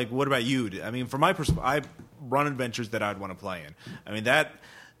 what about you? I mean, from my perspective, I run adventures that I'd want to play in.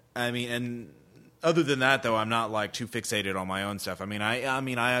 And other than that, though, I'm not like too fixated on my own stuff. I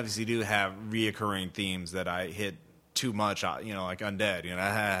obviously do have reoccurring themes that I hit too much, like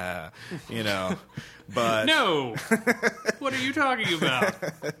undead, but no, what are you talking about?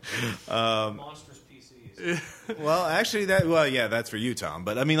 Monstrous PCs. Well, actually, that's for you, Tom.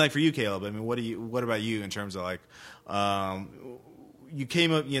 But for you, Caleb. What about you in terms of like, you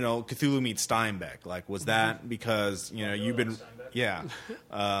came up, Cthulhu meets Steinbeck. Like, was that because you've been, yeah,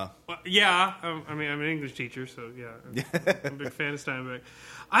 yeah. I'm an English teacher, so yeah, I'm a big fan of Steinbeck.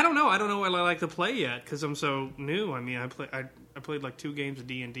 I don't know what I like to play yet because I'm so new. I played like 2 games of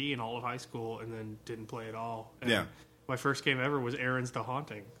D&D in all of high school and then didn't play at all. And my first game ever was Aaron's The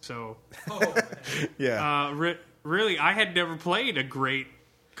Haunting. So, really, I had never played a great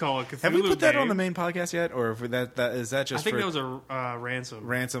Call of Cthulhu. Have we put that game on the main podcast yet, or is that just? I think that was a ransom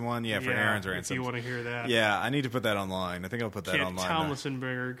one, for Aaron's ransom. If you want to hear that, I need to put that online. I think I'll put that online.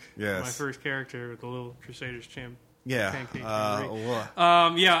 Tomlisenberg, my first character with the Little Crusaders champ. But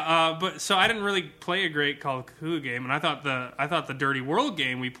so I didn't really play a great Call of Cthulhu game, and I thought the Dirty World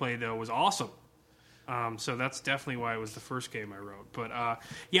game we played though was awesome. So that's definitely why it was the first game I wrote. But I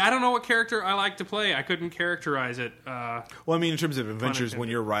don't know what character I like to play. I couldn't characterize it. In terms of adventures, when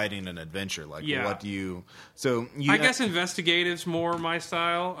you're writing an adventure, what do you? So I guess investigative's more my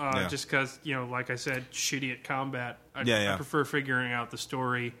style. Just because like I said, shitty at combat. I prefer figuring out the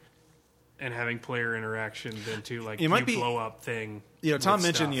story and having player interaction than to blow up thing. Tom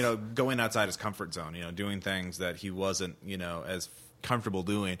mentioned going outside his comfort zone. Doing things that he wasn't as comfortable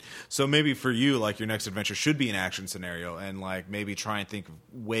doing. So maybe for you, like, your next adventure should be an action scenario, and like maybe try and think of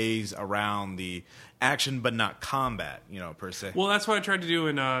ways around the action but not combat, per se. Well, that's what I tried to do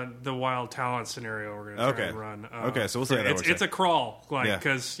in the Wild Talent scenario we're going to try and run. So we'll see how that works. It's a crawl,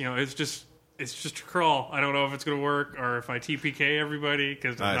 because it's just a crawl. I don't know if it's going to work or if I TPK everybody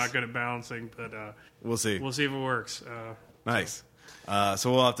because I'm not good at balancing, but we'll see. We'll see if it works. Nice.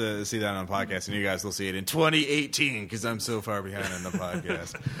 So we'll have to see that on the podcast, and you guys will see it in 2018 because I'm so far behind on the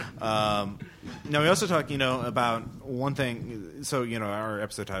podcast. Now, we also talked, about one thing. So, our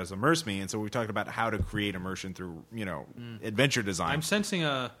episode title is Immerse Me, and so we talked about how to create immersion through, adventure design. I'm sensing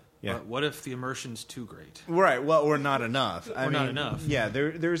what if the immersion's too great? Right. Well, or not enough. Not enough. Yeah,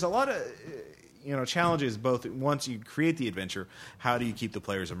 there's a lot of challenges. Both once you create the adventure, how do you keep the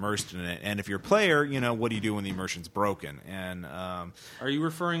players immersed in it? And if you're a player, what do you do when the immersion's broken? And are you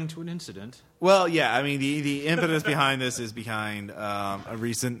referring to an incident? Well, yeah. The impetus behind this is behind a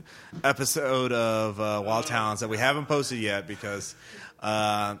recent episode of Wild Talents that we haven't posted yet because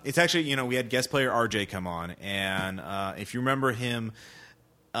it's actually we had guest player RJ come on, and if you remember him.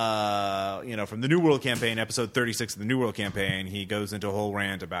 From the New World campaign, episode 36 of the New World campaign, he goes into a whole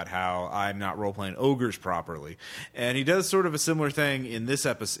rant about how I'm not role-playing ogres properly, and he does sort of a similar thing in this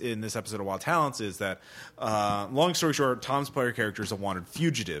episode of Wild Talents. Is that long story short, Tom's player character is a wanted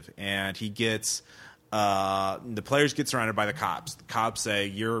fugitive, and he gets. The players get surrounded by the cops. The cops say,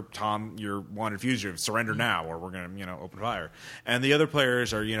 "You're Tom. You're wanted fugitive. Surrender now, or we're going to, open fire." And the other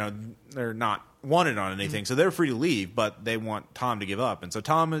players are, they're not wanted on anything, so they're free to leave, but they want Tom to give up. And so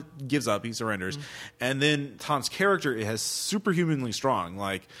Tom gives up. He surrenders, and then Tom's character has superhumanly strong,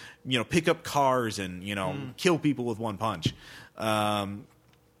 like pick up cars and kill people with one punch. And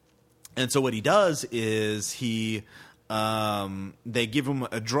so what he does is he. they give him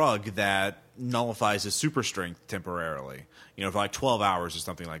a drug that nullifies his super strength temporarily, for like 12 hours or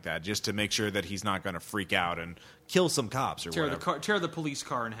something like that, just to make sure that he's not going to freak out and kill some cops or whatever. Tear the police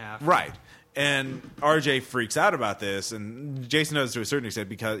car in half. Right. And RJ freaks out about this, and Jason does to a certain extent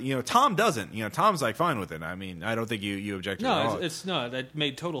because, Tom doesn't. Tom's like fine with it. I mean, I don't think you object to it at all. That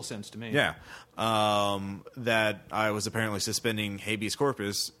made total sense to me. Yeah. That I was apparently suspending habeas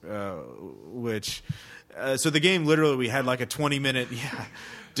corpus, which... so the game, literally, we had like a 20-minute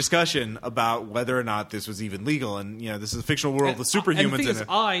discussion about whether or not this was even legal. And, this is a fictional world with superhumans in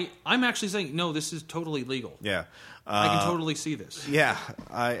it. I'm actually saying, no, this is totally legal. Yeah. I can totally see this. Yeah.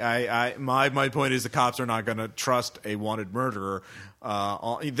 My point is the cops are not going to trust a wanted murderer.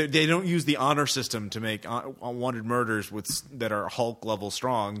 They don't use the honor system to make wanted murders that are Hulk level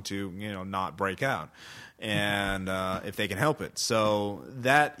strong to, not break out. And if they can help it. So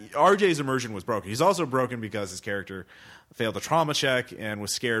that RJ's immersion was broken. He's also broken because his character failed a trauma check and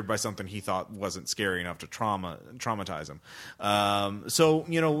was scared by something he thought wasn't scary enough to traumatize him. So,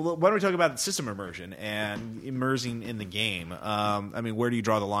 why don't we talk about system immersion and immersing in the game? Where do you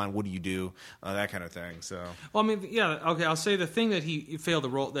draw the line? What do you do? That kind of thing. So, well, okay. I'll say the thing that he failed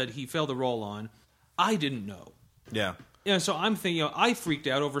the roll on, I didn't know. Yeah. So I'm thinking, I freaked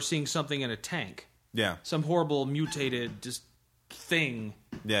out over seeing something in a tank. Yeah. Some horrible mutated just thing.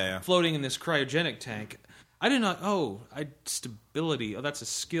 Yeah. Floating in this cryogenic tank. I did not. Stability. Oh, that's a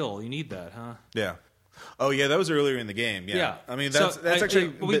skill. You need that, huh? Yeah. Oh, yeah. That was earlier in the game. Yeah. I mean, that's actually.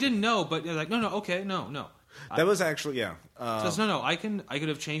 We didn't know, but like, no. Okay, no. That was actually no. I could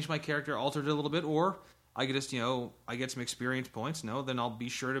have changed my character, altered it a little bit, or I could just I get some experience points. No, then I'll be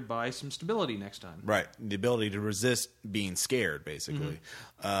sure to buy some stability next time. Right. The ability to resist being scared, basically.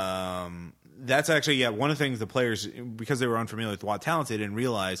 Mm-hmm. That's actually, one of the things the players, because they were unfamiliar with Wild Talents, they didn't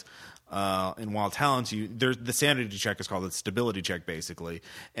realize in Wild Talents, the sanity check is called a stability check, basically,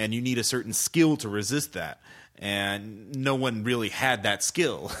 and you need a certain skill to resist that. And no one really had that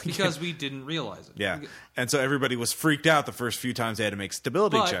skill. Because we didn't realize it. Yeah. And so everybody was freaked out the first few times they had to make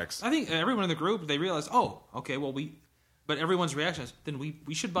stability checks. I think everyone in the group, they realized, but everyone's reaction is, then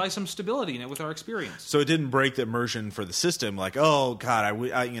we should buy some stability in it with our experience. So it didn't break the immersion for the system. Like, oh God,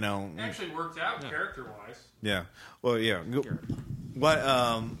 It actually worked out character-wise. Yeah. Well, yeah.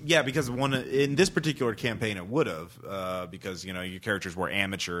 Because in this particular campaign it would have because your characters were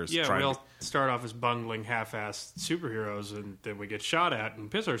amateurs. Yeah, we all start off as bungling, half-assed superheroes, and then we get shot at and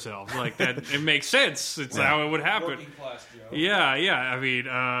piss ourselves. Like that, it makes sense. It's how it would happen. Working class Joe. Yeah. I mean,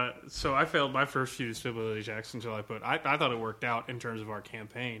 so I failed my first few stability checks until I thought it worked out in terms of our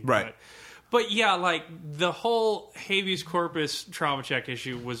campaign, right? But yeah, like the whole habeas corpus trauma check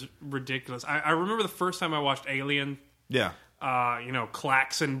issue was ridiculous. I remember the first time I watched Alien. Yeah.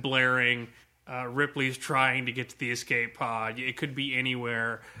 Klaxon blaring, Ripley's trying to get to the escape pod. It could be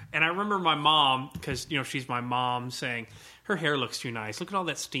anywhere. And I remember my mom, because she's my mom, saying her hair looks too nice. Look at all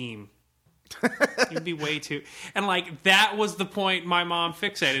that steam. It'd be way too. And like that was the point my mom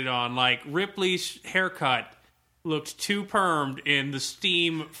fixated on. Like Ripley's haircut looked too permed in the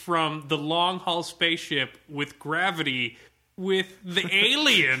steam from the long haul spaceship with gravity with the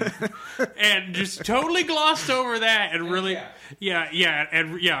alien and just totally glossed over that and really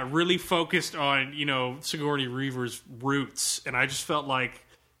really focused on Sigourney Weaver's roots. And I just felt like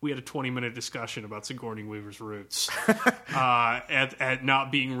we had a 20-minute discussion about Sigourney Weaver's roots at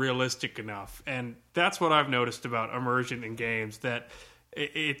not being realistic enough. And that's what I've noticed about immersion in games, that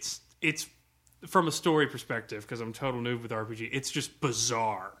it's from a story perspective, because I'm total noob with RPG, it's just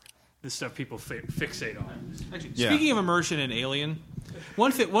bizarre, the stuff people fixate on. Actually, speaking of immersion in Alien,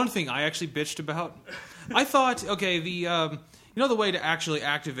 one thing I actually bitched about, I thought, the way to actually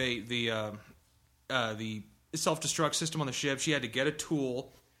activate the self-destruct system on the ship, she had to get a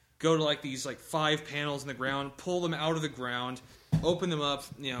tool, go to these 5 panels in the ground, pull them out of the ground, open them up,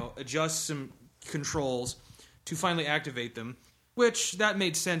 adjust some controls to finally activate them. Which, that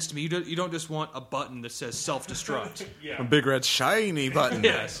made sense to me. You don't just want a button that says self-destruct. A big red shiny button.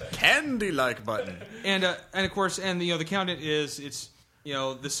 Yes. Candy-like button. And of course, the count is,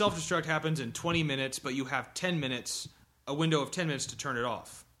 the self-destruct happens in 20 minutes, but you have 10 minutes, a window of 10 minutes to turn it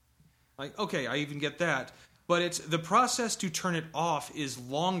off. Like, okay, I even get that. But it's the process to turn it off is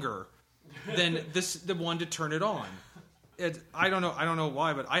longer than the one to turn it on. I don't know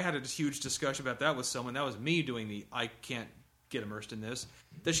why, but I had a huge discussion about that with someone. That was me doing I can't get immersed in this,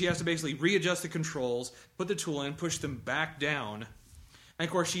 that she has to basically readjust the controls, put the tool in, push them back down, and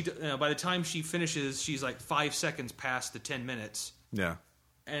of course she by the time she finishes, she's 5 seconds past the 10 minutes. Yeah.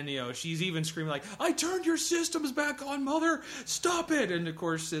 And she's even screaming I turned your systems back on, mother, stop it. And of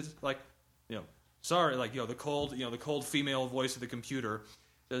course it's sorry, like, the cold female voice of the computer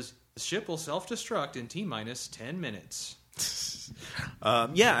says, the ship will self-destruct in T-minus 10 minutes.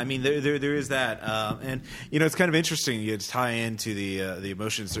 Yeah, I mean, there is that, and it's kind of interesting. You tie into the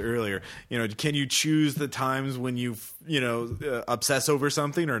emotions earlier. Can you choose the times when you obsess over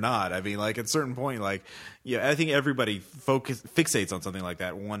something or not? I mean, like at a certain point, like I think everybody fixates on something like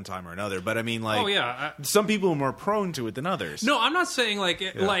that one time or another. But I mean, like, some people are more prone to it than others. No, I'm not saying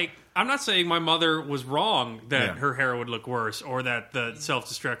I'm not saying my mother was wrong that her hair would look worse, or that the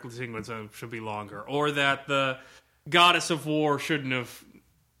self-destruct sequence should be longer, or that the Goddess of War shouldn't have,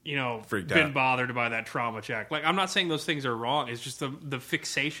 been bothered by that trauma check. Like, I'm not saying those things are wrong. It's just the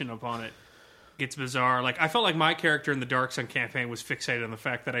fixation upon it gets bizarre. Like, I felt like my character in the Dark Sun campaign was fixated on the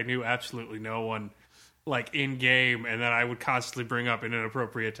fact that I knew absolutely no one, like, in game, and that I would constantly bring up in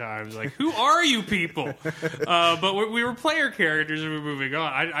inappropriate times, like, who are you people? But we were player characters and we were moving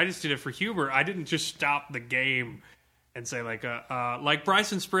on. I just did it for humor. I didn't just stop the game and say, like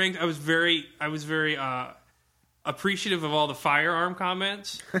Bryson Springs. I was very appreciative of all the firearm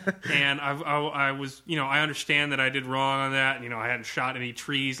comments, and I was, I understand that I did wrong on that, and I hadn't shot any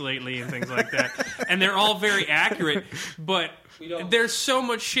trees lately and things like that, and they're all very accurate, but there's so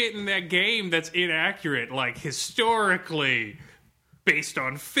much shit in that game that's inaccurate, like historically, based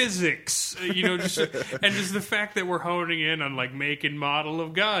on physics, and just the fact that we're honing in on like make and model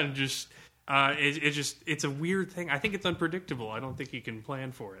of gun, it's a weird thing. I think it's unpredictable. I don't think you can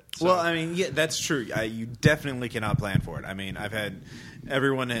plan for it. So. Well, I mean, yeah, that's true. You definitely cannot plan for it. I mean, I've had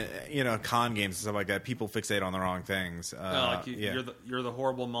everyone, con games and stuff like that. People fixate on the wrong things. You're the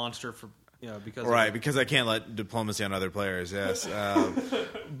horrible monster for because because I can't let diplomacy on other players. Yes,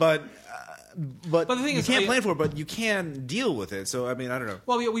 but the thing is, you can't plan for it, but you can deal with it. So I mean, I don't know.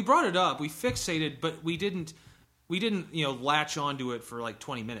 Well, we brought it up. We fixated, but we didn't latch onto it for like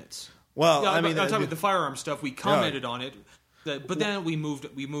 20 minutes. Well, I'm talking about the firearm stuff. We commented on it, but then we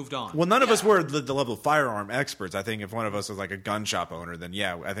moved on. Well, none of us were the level of firearm experts. I think if one of us was like a gun shop owner, then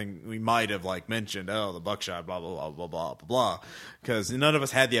I think we might have like mentioned, the buckshot, blah blah blah blah blah blah blah, because none of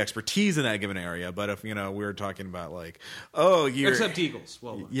us had the expertise in that given area. But if we were talking about like, except Deagles,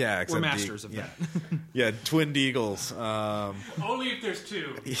 well, except we're masters of that. Yeah, twin Deagles. Only if there's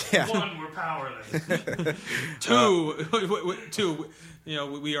two. Yeah. One, we're powerless. Two.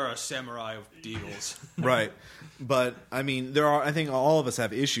 We are a samurai of Deagles. Right. But, I mean, I think all of us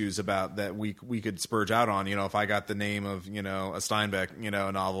have issues about that we could spurge out on, if I got the name of, a Steinbeck,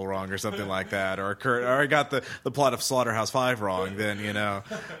 novel wrong or something like that, or I got the plot of Slaughterhouse-5 wrong, then,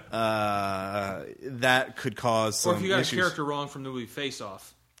 that could cause some issues. Or if you got a character wrong from the movie Face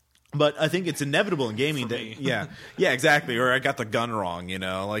Off. But I think it's inevitable in gaming that, yeah, exactly. Or I got the gun wrong,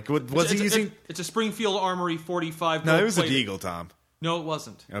 like, was he using... It's a Springfield Armory 45. No, it was a Deagle, Tom. No, it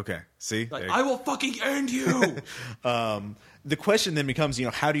wasn't. Okay, see? I will fucking end you! The question then becomes,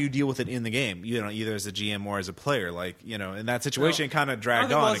 how do you deal with it in the game? Either as a GM or as a player. In that situation, it kind of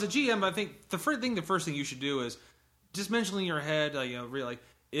dragged on. Well, as a GM, I think the first thing you should do is just mention in your head, really,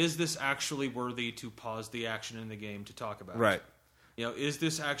 is this actually worthy to pause the action in the game to talk about? Right. Is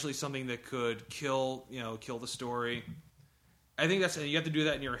this actually something that could kill the story? I think you have to do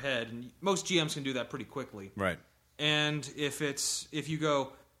that in your head, and most GMs can do that pretty quickly. Right. And if you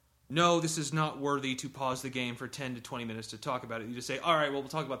go, no, this is not worthy to pause the game for 10 to 20 minutes to talk about it, you just say, all right, well, we'll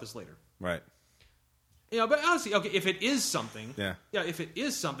talk about this later. Right. But honestly, okay, if it is something, if it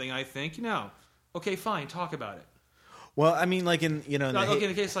is something, I think, okay, fine, talk about it. Well, I mean, like in in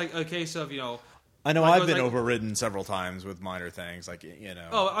a case of I know I've been overridden several times with minor things, like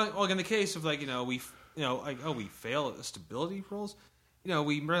Oh, in the case of we fail at the stability rolls,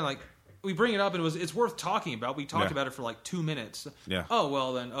 we bring it up and it's worth talking about. We talked about it for like 2 minutes. Yeah. Oh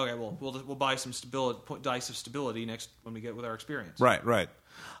well, then okay. Well, we'll buy some dice of stability next when we get with our experience. Right.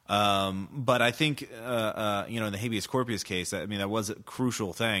 But I think, in the habeas corpus case, I mean, that was a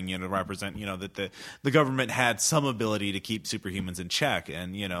crucial thing, to represent, that the government had some ability to keep superhumans in check,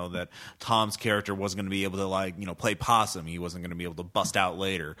 and, that Tom's character wasn't going to be able to, play possum. He wasn't going to be able to bust out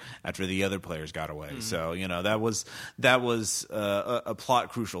later after the other players got away. Mm-hmm. So, that was a plot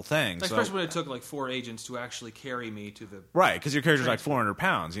crucial thing. Especially when it took, 4 agents to actually carry me to the... Right, because your character's 400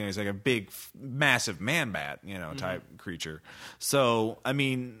 pounds. He's like a big, massive man-bat, type creature. So, I mean,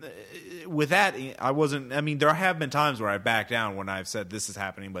 mean, with that, I wasn't. I mean, there have been times where I backed down when I've said this is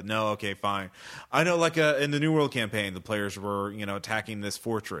happening, but no, okay, fine. I know, like in the New World campaign, the players were attacking this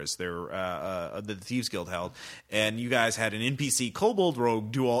fortress. The Thieves Guild held, and you guys had an NPC kobold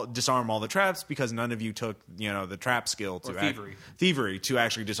rogue disarm all the traps because none of you took the trap skill to thievery to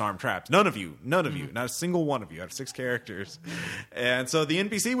actually disarm traps. None of you, not a single one of you out of 6 characters. And so the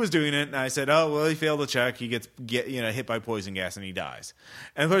NPC was doing it, and I said, "Oh well, he failed the check. He gets hit by poison gas and he dies."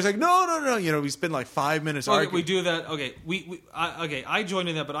 And the player's like, "No. We spend like 5 minutes arguing. We do that. Okay, I joined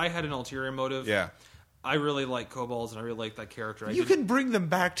in that, but I had an ulterior motive. Yeah. I really like kobolds, and I really like that character. You can bring them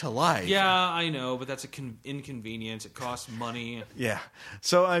back to life. Yeah, I know, but that's an inconvenience. It costs money. Yeah.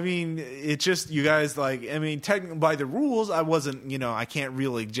 So, I mean, it just, you guys, technically by the rules, I wasn't, I can't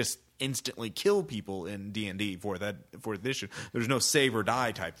really just instantly kill people in D&D for this issue. There's no save or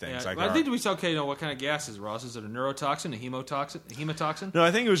die type things. Yeah, I think we said, okay, what kind of gas is Ross? Is it a neurotoxin, a hemotoxin? No, I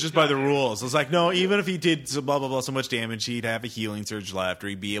think it was just by the rules. It's like, no, even if he did blah, blah, blah, so much damage, he'd have a healing surge left, or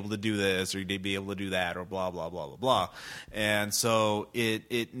he'd be able to do this, or he'd be able to do that, or blah, blah, blah, blah, blah. And so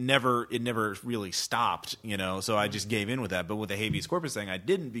it never really stopped, so I just gave in with that. But with the habeas corpus thing, I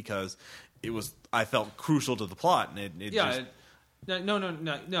didn't, because I felt crucial to the plot. And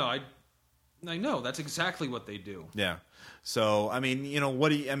No, I know. That's exactly what they do. Yeah. So, I mean,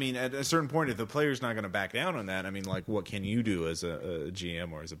 at a certain point, if the player's not going to back down on that, I mean, like, what can you do as a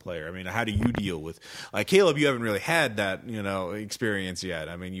GM or as a player? I mean, how do you deal with, like, Caleb, you haven't really had that, experience yet.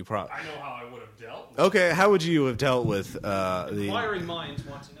 I mean, I know how I would have dealt with Okay, how would you have dealt with the... Inquiring minds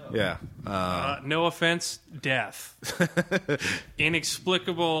want to know. Yeah. No offense, death.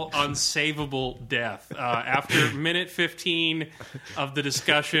 Inexplicable, unsavable death. After minute 15 of the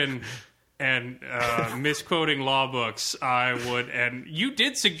discussion... and misquoting law books, I would... And you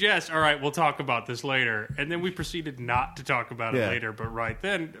did suggest, all right, we'll talk about this later. And then we proceeded not to talk about it later, but right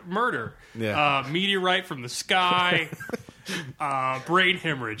then, murder. Yeah. Meteorite from the sky, brain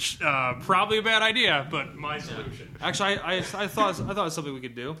hemorrhage. Probably a bad idea, but my solution. Actually, I thought it was something we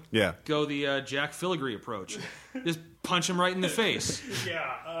could do. Yeah. Go the Jack Filigree approach. Just punch him right in the face.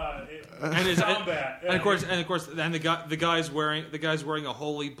 Yeah. And of course, the guy's wearing a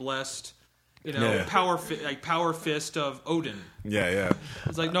holy blessed... power fist of Odin. Yeah.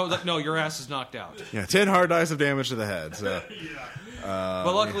 It's like, no, your ass is knocked out. Yeah, 10 hard dice of damage to the head. So.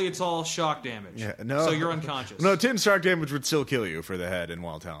 But luckily, it's all shock damage. Yeah, no. So you're unconscious. No, 10 shock damage would still kill you for the head in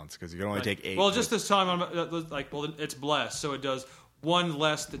Wild Talents, because you can only take 8. Well, just this time, it's blessed, so it does 1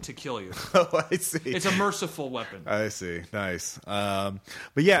 less to kill you. Oh, I see. It's a merciful weapon. I see. Nice. But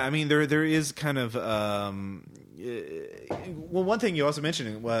yeah, I mean, there is kind of... well, one thing you also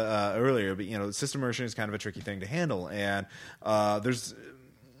mentioned earlier, but system immersion is kind of a tricky thing to handle, and there's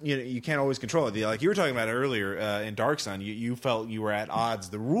you can't always control it. Like you were talking about earlier in Dark Sun, you felt you were at odds.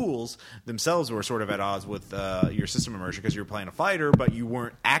 The rules themselves were sort of at odds with your system immersion because you were playing a fighter, but you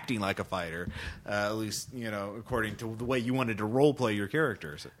weren't acting like a fighter, at least according to the way you wanted to role play your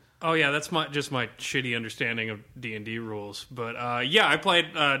characters. Oh yeah, that's just my shitty understanding of D&D rules. But I played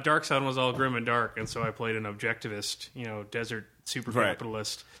Dark Sun was all grim and dark, and so I played an objectivist, desert super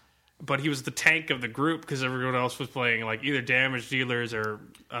capitalist. Right. But he was the tank of the group because everyone else was playing like either damage dealers or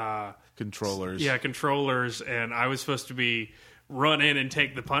controllers. Yeah, controllers, and I was supposed to be run in and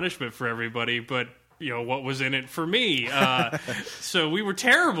take the punishment for everybody, but what was in it for me? So we were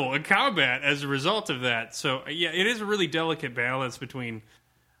terrible in combat as a result of that. So yeah, it is a really delicate balance between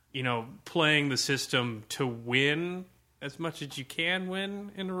playing the system to win as much as you can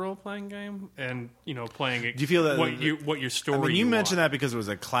win in a role-playing game, and playing it. Do you feel that what your story? I mean, you mentioned that because it was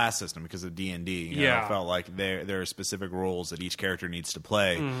a class system, because of D&D. Yeah, it felt like there are specific roles that each character needs to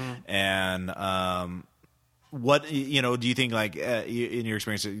play, and what do you think? Like in your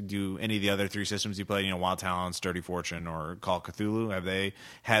experience, do any of the other 3 systems you played, Wild Talents, Dirty Fortune, or Call of Cthulhu, have they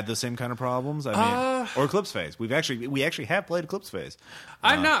had the same kind of problems? I mean, or Eclipse Phase? We actually have played Eclipse Phase.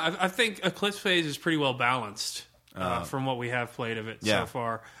 I think Eclipse Phase is pretty well balanced from what we have played of it so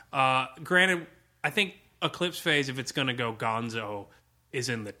far. Granted, I think Eclipse Phase, if it's going to go gonzo, is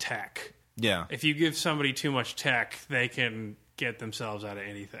in the tech. Yeah. If you give somebody too much tech, they can get themselves out of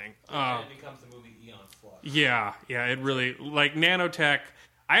anything. It becomes the movie Eon Flux. Yeah, it really, like nanotech.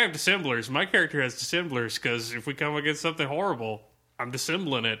 I have dissemblers. My character has dissemblers because if we come against something horrible, I'm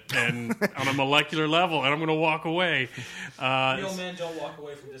dissembling it and on a molecular level, and I'm going to walk away. Real men don't walk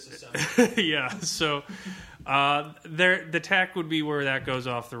away from disassembly. Yeah, so the tech would be where that goes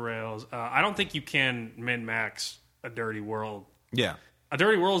off the rails. I don't think you can min-max a Dirty World. Yeah. A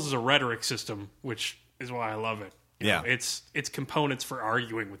Dirty World is a rhetoric system, which is why I love it. You know, it's components for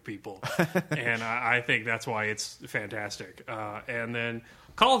arguing with people, and I think that's why it's fantastic. And then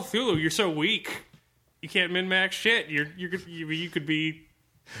Call of Cthulhu, you're so weak, you can't min-max shit. You could be.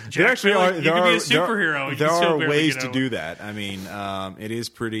 There actually are. You could be a superhero. There are ways to do that. I mean, it is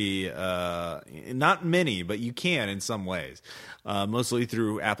pretty. Not many, but you can in some ways. Mostly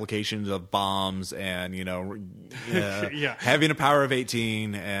through applications of bombs and having a power of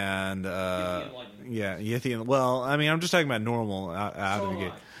 18 and Yithian. Well, I mean, I'm just talking about normal out of the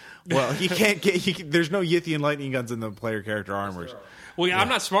gate. Well, you can't get. There's no Yithian lightning guns in the player character armors. Well, I'm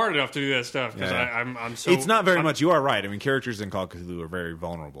not smart enough to do that stuff because I'm so. It's not very much. You are right. I mean, characters in Call of Cthulhu are very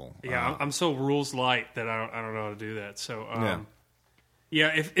vulnerable. Yeah, I'm so rules light that I don't know how to do that. So,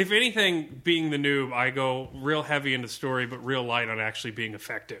 if anything, being the noob, I go real heavy into story, but real light on actually being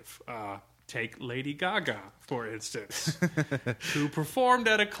effective. Take Lady Gaga, for instance, who performed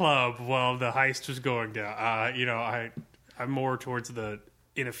at a club while the heist was going down. I'm more towards the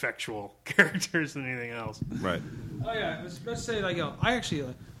ineffectual characters than anything else. Right. Oh yeah, let's say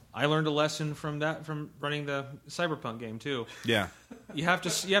I learned a lesson from running the Cyberpunk game too. Yeah. You have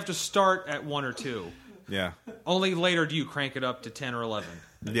to start at 1 or 2. Yeah. Only later do you crank it up to 10 or 11.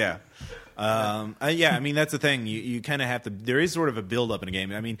 Yeah. I mean, that's the thing. You kind of have to. There is sort of a build up in a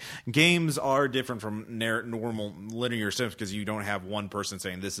game. I mean, games are different from normal linear stuff because you don't have one person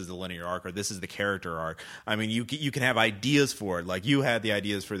saying this is the linear arc or this is the character arc. I mean, you can have ideas for it. Like you had the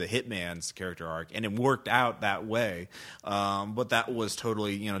ideas for the Hitman's character arc, and it worked out that way. But that was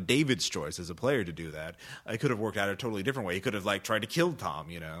totally David's choice as a player to do that. It could have worked out a totally different way. He could have tried to kill Tom,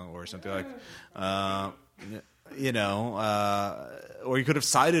 or something like. Or you could have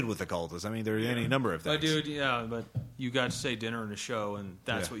sided with the cultists. I mean, there are any number of things. But dude, but you got to say dinner and a show, and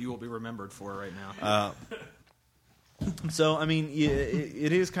that's what you will be remembered for right now. So, I mean,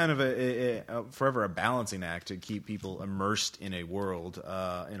 it is kind of a forever a balancing act to keep people immersed in a world,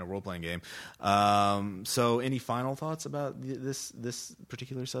 in a role-playing game. So, any final thoughts about this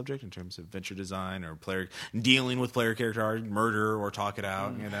particular subject in terms of venture design or dealing with player character art, murder, or talk it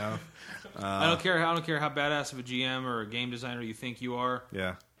out? I don't care how badass of a GM or a game designer you think you are.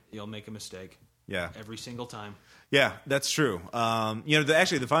 Yeah, you'll make a mistake. Yeah, every single time. Yeah, that's true.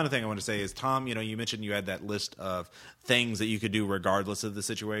 The final thing I want to say is, Tom, you mentioned you had that list of things that you could do regardless of the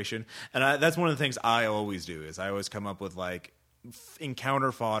situation. And that's one of the things I always do is I always come up with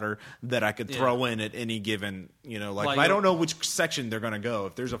encounter fodder that I could throw in at any given, if I don't know which section they're going to go.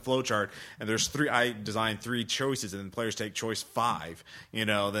 If there's a flowchart and there's I design 3 choices and then players take choice 5, then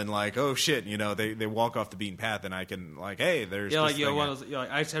oh shit, they walk off the beaten path and I can hey, there's I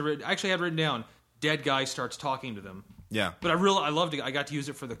actually had written down. Dead guy starts talking to them. Yeah, but I loved it. I got to use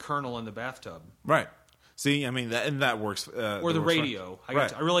it for the colonel in the bathtub. Right. See, I mean, that works. Or the radio.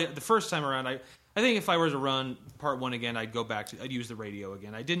 The first time around, I think if I were to run part 1 again, I'd use the radio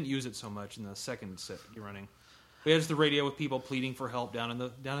again. I didn't use it so much in the second set you're running. We had the radio with people pleading for help down in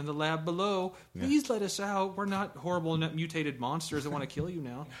the lab below. Please let us out. We're not horrible mutated monsters that want to kill you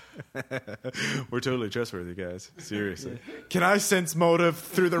now. We're totally trustworthy, guys. Seriously. Can I sense motive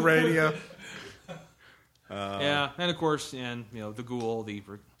through the radio? And of course, the ghoul, the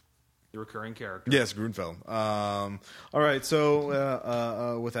recurring character. Yes, Grunfeld. All right,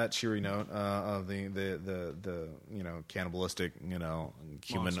 so with that cheery note of the cannibalistic human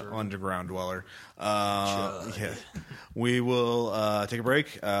monster. Underground dweller, we will take a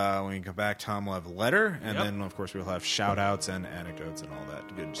break. When we come back, Tom will have a letter, and then of course we'll have shout outs and anecdotes and all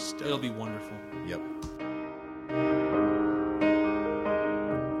that good stuff. It'll be wonderful. Yep.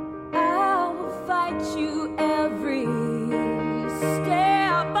 You every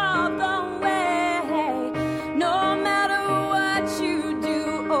step of the way, no matter what you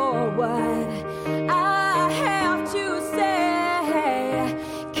do or what I have to say,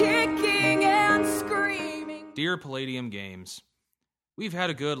 kicking and screaming. Dear Palladium Games, we've had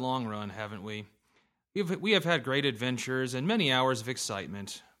a good long run, haven't we? We have had great adventures and many hours of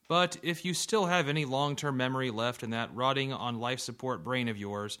excitement, but if you still have any long-term memory left in that rotting on life support brain of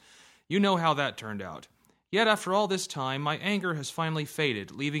yours, you know how that turned out. Yet after all this time, my anger has finally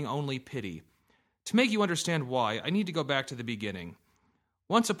faded, leaving only pity. To make you understand why, I need to go back to the beginning.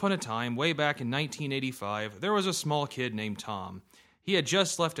 Once upon a time, way back in 1985, there was a small kid named Tom. He had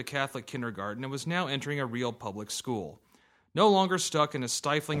just left a Catholic kindergarten and was now entering a real public school. No longer stuck in a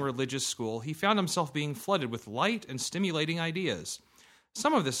stifling religious school, he found himself being flooded with light and stimulating ideas.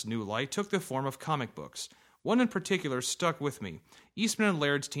 Some of this new light took the form of comic books. One in particular stuck with me, Eastman and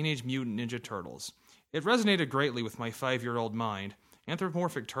Laird's Teenage Mutant Ninja Turtles. It resonated greatly with my 5-year-old mind.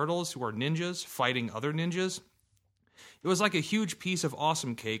 Anthropomorphic turtles who are ninjas fighting other ninjas. It was like a huge piece of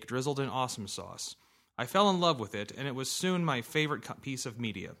awesome cake drizzled in awesome sauce. I fell in love with it, and it was soon my favorite piece of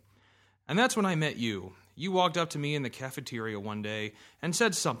media. And that's when I met you. You walked up to me in the cafeteria one day and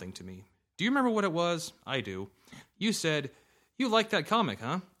said something to me. Do you remember what it was? I do. You said, "You like that comic,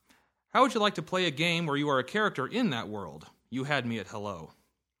 huh? How would you like to play a game where you are a character in that world?" You had me at hello.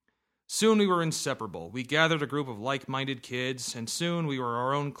 Soon we were inseparable. We gathered a group of like-minded kids, and soon we were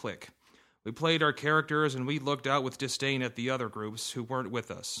our own clique. We played our characters, and we looked out with disdain at the other groups who weren't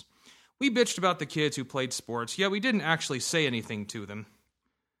with us. We bitched about the kids who played sports, yet we didn't actually say anything to them.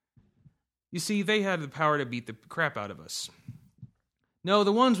 You see, they had the power to beat the crap out of us. No,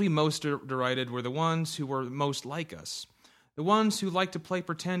 the ones we most derided were the ones who were most like us. The ones who liked to play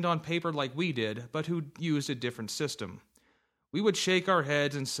pretend on paper like we did, but who used a different system. We would shake our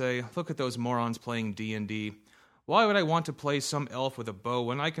heads and say, "Look at those morons playing D&D. Why would I want to play some elf with a bow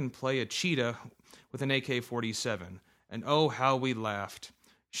when I can play a cheetah with an AK-47? And oh, how we laughed.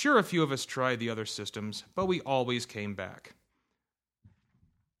 Sure, a few of us tried the other systems, but we always came back.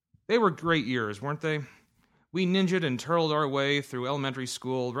 They were great years, weren't they? We ninja'd and turtled our way through elementary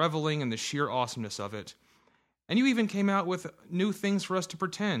school, reveling in the sheer awesomeness of it. And you even came out with new things for us to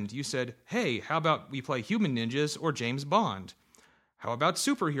pretend. You said, "Hey, how about we play human ninjas or James Bond? How about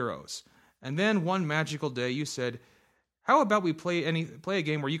superheroes?" And then one magical day you said, "How about we play a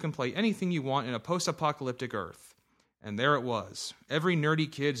game where you can play anything you want in a post-apocalyptic Earth?" And there it was, every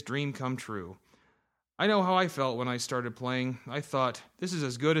nerdy kid's dream come true. I know how I felt when I started playing. I thought, this is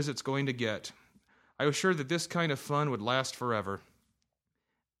as good as it's going to get. I was sure that this kind of fun would last forever.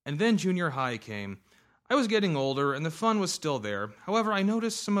 And then junior high came. I was getting older, and the fun was still there. However, I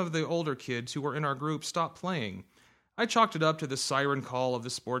noticed some of the older kids who were in our group stopped playing. I chalked it up to the siren call of the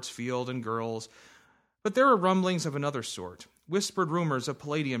sports field and girls, but there were rumblings of another sort, whispered rumors of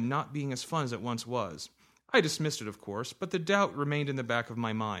Palladium not being as fun as it once was. I dismissed it, of course, but the doubt remained in the back of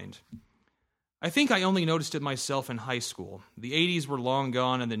my mind. I think I only noticed it myself in high school. The 80s were long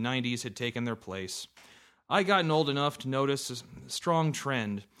gone and the 90s had taken their place. I gotten old enough to notice a strong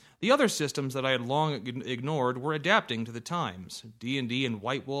trend. The other systems that I had long ignored were adapting to the times. D&D and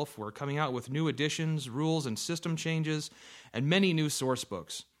White Wolf were coming out with new additions, rules, and system changes, and many new source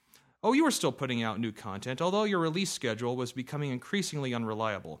books. Oh, you were still putting out new content, although your release schedule was becoming increasingly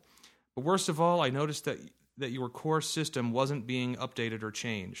unreliable. But worst of all, I noticed that your core system wasn't being updated or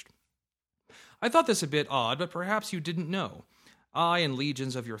changed. I thought this a bit odd, but perhaps you didn't know. I and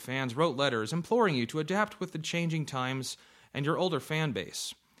legions of your fans wrote letters imploring you to adapt with the changing times and your older fan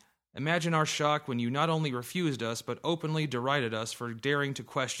base. Imagine our shock when you not only refused us, but openly derided us for daring to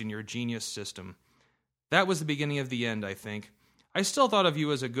question your genius system. That was the beginning of the end, I think. I still thought of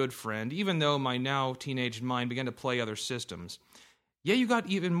you as a good friend, even though my now teenage mind began to play other systems. Yet you got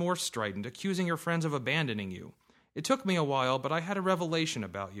even more strident, accusing your friends of abandoning you. It took me a while, but I had a revelation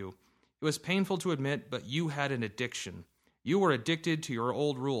about you. It was painful to admit, but you had an addiction. You were addicted to your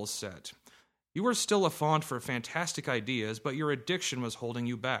old rules set. You were still a font for fantastic ideas, but your addiction was holding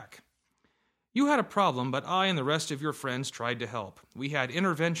you back. You had a problem, but I and the rest of your friends tried to help. We had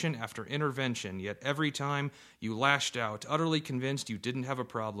intervention after intervention, yet every time you lashed out, utterly convinced you didn't have a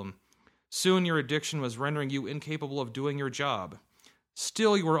problem. Soon your addiction was rendering you incapable of doing your job.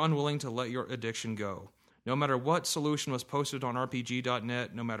 Still, you were unwilling to let your addiction go. No matter what solution was posted on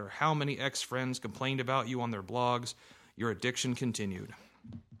RPG.net, no matter how many ex-friends complained about you on their blogs, your addiction continued.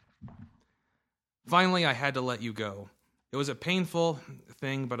 Finally, I had to let you go. It was a painful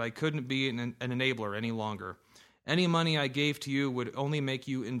thing, but I couldn't be an enabler any longer. Any money I gave to you would only make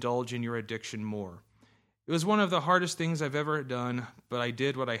you indulge in your addiction more. It was one of the hardest things I've ever done, but I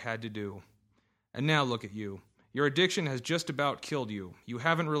did what I had to do. And now look at you. Your addiction has just about killed you. You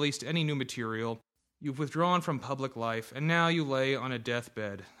haven't released any new material. You've withdrawn from public life, and now you lay on a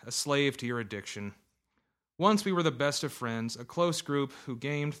deathbed, a slave to your addiction. Once we were the best of friends, a close group who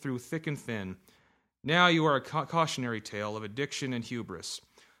gamed through thick and thin. Now you are a cautionary tale of addiction and hubris,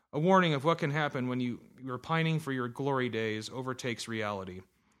 a warning of what can happen when your pining for your glory days overtakes reality.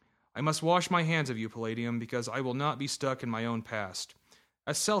 I must wash my hands of you, Palladium, because I will not be stuck in my own past.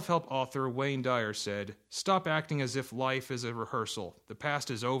 As self-help author Wayne Dyer said, "Stop acting as if life is a rehearsal. The past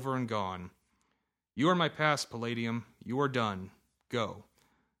is over and gone." You are my past, Palladium. You are done. Go.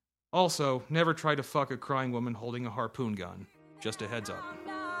 Also, never try to fuck a crying woman holding a harpoon gun. Just a heads up.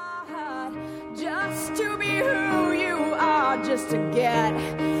 Just to be who you are, just to get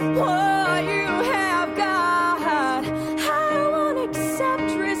what you have got. I won't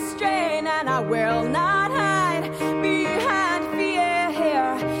accept restraint, and I will not hide behind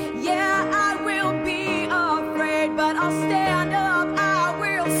fear. Yeah, I will be afraid, but I'll stand up. I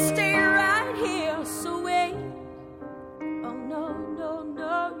will stay right here. So wait. Oh no, no,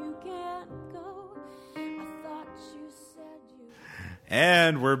 no, you can't go.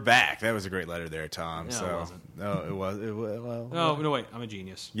 And we're back. That was a great letter there, Tom. No, so it wasn't. No, it was. Well, No, wait. I'm a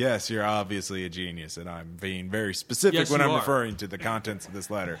genius. yes, you're obviously a genius, and I'm being very specific Yes, when you I'm are. referring to the contents of this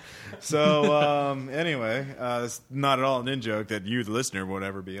letter. So anyway, it's not at all an in-joke that you, the listener, won't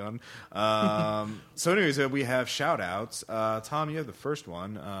ever be on. So anyways, we have shout-outs. Tom, you have the first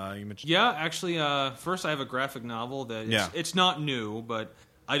one. You mentioned... Yeah, actually, first I have a graphic novel that it's not new, but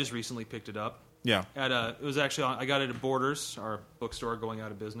I just recently picked it up. Yeah. It was actually I got it at Borders, our bookstore going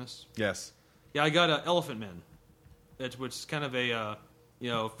out of business. Yes. Yeah, I got Elephant Men, which is kind of a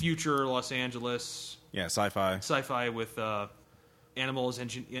future Los Angeles. Yeah, sci-fi with animals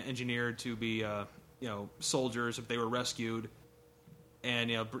engineered to be soldiers if they were rescued, and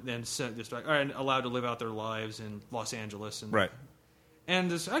then sent just and allowed to live out their lives in Los Angeles. And, right.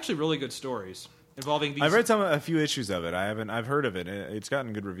 And there's actually really good stories involving these. I've read a few issues of it. I've heard of it. It's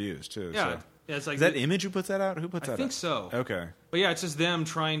gotten good reviews too. Yeah. So. Yeah, it's like Is that Image who puts that out? Who puts that out? I think so. Okay. But yeah, it's just them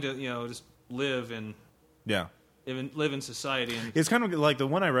trying to just live in society. And it's kind of like the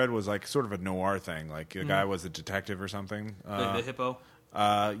one I read was like sort of a noir thing. Like the guy was a detective or something. the hippo.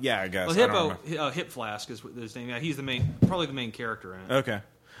 Yeah, I guess. Well, Hip Flask is his name. Yeah, he's probably the main character in it. Okay.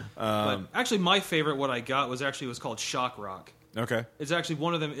 But actually, my favorite, what I got was called Shock Rock. Okay. It's actually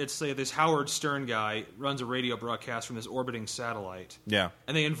one of them. It's this Howard Stern guy runs a radio broadcast from this orbiting satellite. Yeah.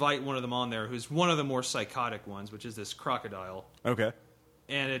 And they invite one of them on there, who's one of the more psychotic ones, which is this crocodile. Okay.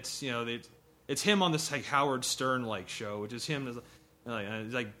 And it's it's him on this Howard Stern like show, which is him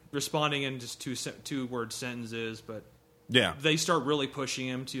like responding in just two word sentences, but yeah, they start really pushing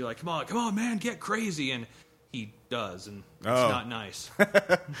him to come on, man, get crazy, and he does, and it's not nice.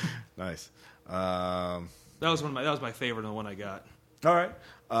 Nice. That was my favorite, and the one I got. All right.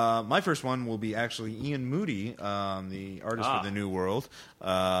 My first one will be actually Ian Moody, the artist for The New World,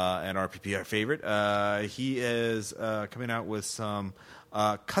 and RPPR favorite. He is coming out with some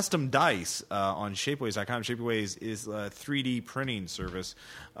custom dice on Shapeways.com. Shapeways is a 3D printing service,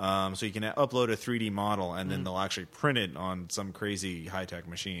 so you can upload a 3D model, and then they'll actually print it on some crazy high-tech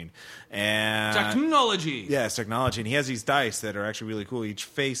machine. And technology! Yes, technology. And he has these dice that are actually really cool. Each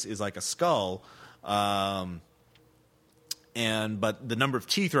face is like a skull. But the number of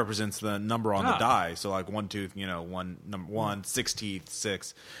teeth represents the number on the die. So like one tooth, number 1, 6 teeth,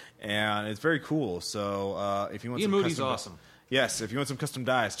 6, and it's very cool. So if you want Ian some Moody's custom awesome. Yes, if you want some custom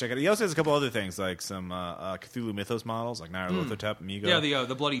dice, check it out. He also has a couple other things like some Cthulhu Mythos models, like Nyarlathotep, Amigo. Yeah,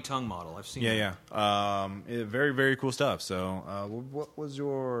 the bloody tongue model. I've seen. Yeah. Very very cool stuff. So what was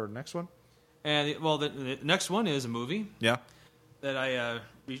your next one? And the next one is a movie. Yeah. That I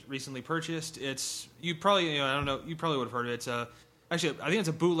recently purchased. It's you probably I don't know, you probably would have heard of it. It's actually I think it's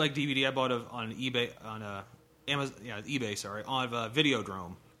a bootleg DVD I bought on eBay on Amazon eBay on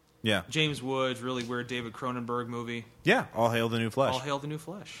Videodrome. Yeah. James Woods, really weird David Cronenberg movie. Yeah, All Hail the New Flesh. All Hail the New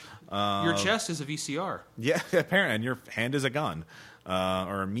Flesh. Your chest is a VCR. Yeah, apparently, and your hand is a gun,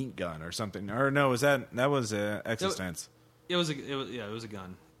 or a meat gun, or something. Or no, that was Existence. It was a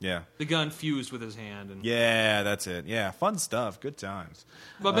gun. Yeah, the gun fused with his hand. And yeah, that's it. Yeah, fun stuff. Good times.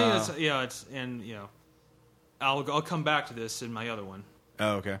 But maybe I'll come back to this in my other one.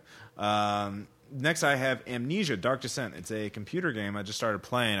 Oh, okay. Next, I have Amnesia: Dark Descent. It's a computer game I just started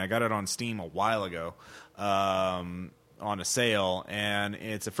playing. I got it on Steam a while ago on a sale, and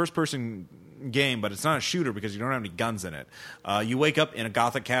it's a first-person game, but it's not a shooter because you don't have any guns in it. You wake up in a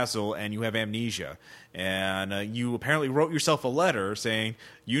Gothic castle, and you have amnesia. And you apparently wrote yourself a letter saying,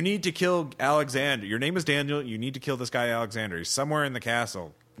 you need to kill Alexander. Your name is Daniel. You need to kill this guy Alexander. He's somewhere in the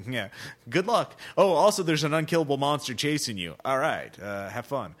castle. Yeah. Good luck. Oh, also, there's an unkillable monster chasing you. All right. Have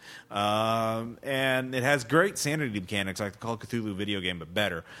fun. And it has great sanity mechanics, like the Call of Cthulhu video game, but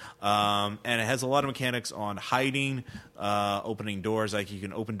better. And it has a lot of mechanics on hiding, opening doors. Like you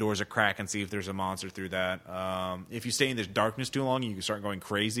can open doors a crack and see if there's a monster through that. If you stay in the darkness too long, you can start going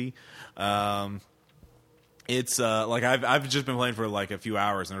crazy. It's like I've just been playing for like a few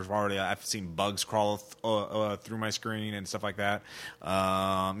hours, and I've seen bugs crawl through my screen and stuff like that.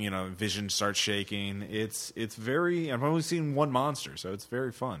 Vision starts shaking. It's very. I've only seen one monster, so it's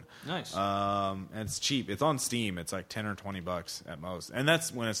very fun. Nice. And it's cheap. It's on Steam. It's like $10 or $20 at most, and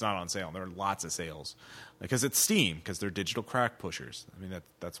that's when it's not on sale. There are lots of sales because it's Steam, because they're digital crack pushers. I mean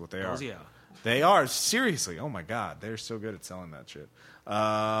that's what they are. Yeah. They are, seriously. Oh my God, they're so good at selling that shit.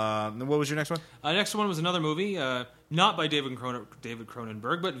 What was your next one? Next one was another movie, not by David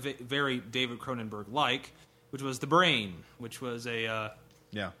Cronenberg, but very David Cronenberg-like, which was The Brain, which was a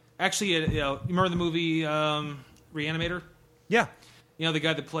Actually, you remember the movie Reanimator? Yeah. You know the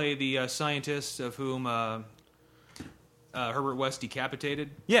guy that played the scientist of whom Herbert West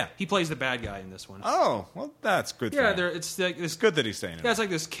Decapitated. Yeah. He plays the bad guy in this one. Oh, well, that's good. Yeah, for him. it's like this. It's good that he's staying. Yeah, it's like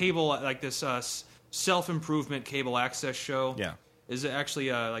this cable, like this self-improvement cable access show. Yeah. Is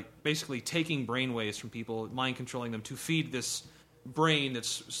actually like basically taking brainwaves from people, mind controlling them to feed this brain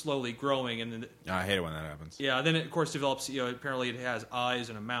that's slowly growing, and then I hate it when that happens. Yeah, then it of course develops. Apparently it has eyes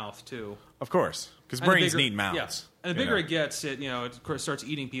and a mouth too. Of course, because brains need mouths. Yeah, and the bigger it gets, it of course starts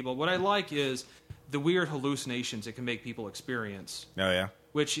eating people. What I like is the weird hallucinations it can make people experience. Oh yeah.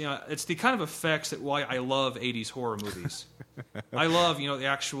 Which it's the kind of effects that why I love 80s horror movies. I love the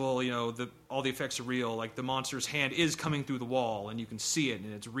actual all the effects are real. Like the monster's hand is coming through the wall and you can see it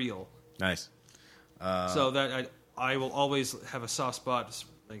and it's real. Nice. So that I will always have a soft spot.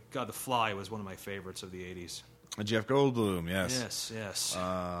 Like God, The Fly was one of my favorites of the 80s. Jeff Goldblum, yes. Yes.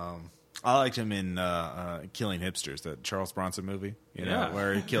 I liked him in Killing Hipsters, that Charles Bronson movie.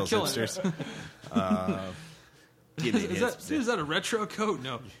 Where he kills hipsters. Is that a retro coat?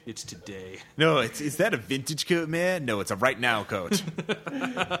 No, it's today. No, is that a vintage coat, man? No, it's a right now coat.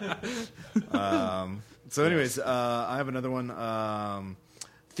 So anyways, I have another one.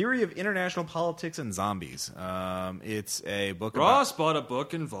 Theory of International Politics and Zombies. It's a book Ross bought a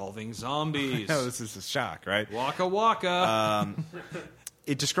book involving zombies. No, this is a shock, right? Waka waka.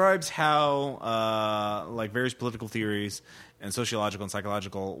 It describes how, like various political theories and sociological and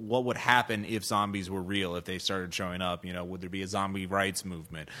psychological, what would happen if zombies were real, if they started showing up. Would there be a zombie rights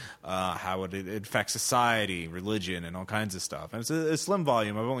movement? How would it affect society, religion, and all kinds of stuff? And it's a slim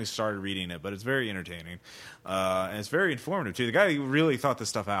volume. I've only started reading it, but it's very entertaining. And it's very informative, too. The guy really thought this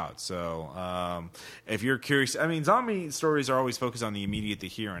stuff out. So if you're curious, zombie stories are always focused on the immediate, the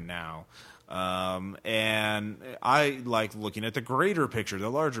here and now. And I like looking at the greater picture, the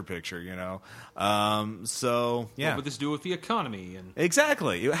larger picture, So, yeah. What would this do with the economy?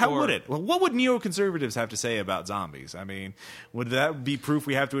 Exactly. How would it? Well, what would neoconservatives have to say about zombies? Would that be proof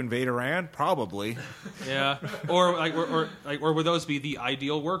we have to invade Iran? Probably. Yeah. Or would those be the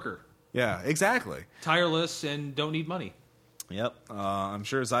ideal worker? Yeah, exactly. Tireless and don't need money. Yep. I'm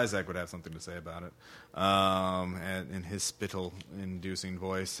sure Zizek would have something to say about it. And in his spittle-inducing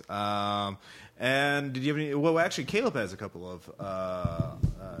voice. And did you have any? Well, actually, Caleb has a couple of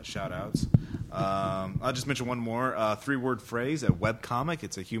shout-outs. I'll just mention one more. 3-word phrase, a webcomic.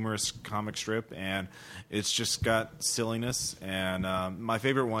 It's a humorous comic strip, and it's just got silliness. And my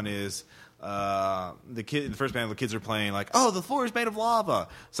favorite one is... the first panel, the kids are playing like, oh, the floor is made of lava.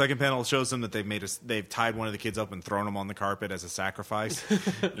 Second panel shows them that they've tied one of the kids up and thrown him on the carpet as a sacrifice,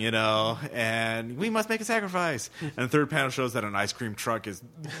 and we must make a sacrifice. And the third panel shows that an ice cream truck is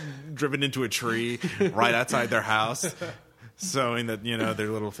driven into a tree right outside their house, showing that their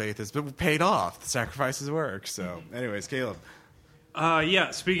little faith has been paid off. The sacrifices work. So, anyways, Caleb.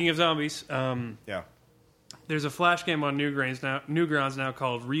 Speaking of zombies, yeah. There's a Flash game on Newgrounds now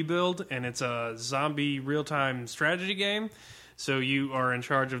called Rebuild, and it's a zombie real-time strategy game. So you are in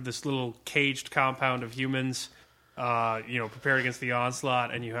charge of this little caged compound of humans, prepared against the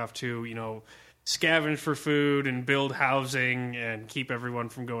onslaught, and you have to, scavenge for food and build housing and keep everyone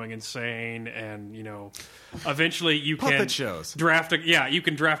from going insane. And eventually you can draft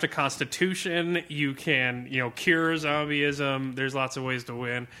a constitution. You can cure zombieism. There's lots of ways to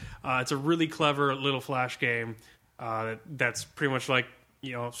win. It's a really clever little Flash game that's pretty much like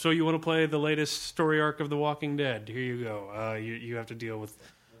so you want to play the latest story arc of The Walking Dead? Here you go. You have to deal with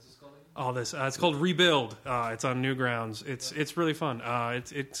all this. It's called Rebuild. It's on Newgrounds. It's really fun.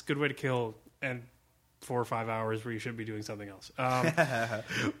 It's a good way to kill and 4 or 5 hours where you should be doing something else.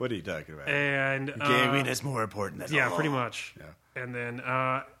 What are you talking about? And gaming is more important than pretty much. Yeah. And then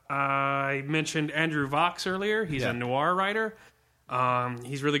I mentioned Andrew Vox earlier. He's a noir writer.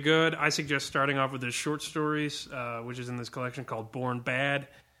 He's really good. I suggest starting off with his short stories, which is in this collection called Born Bad.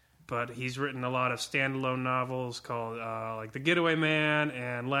 But he's written a lot of standalone novels called like The Getaway Man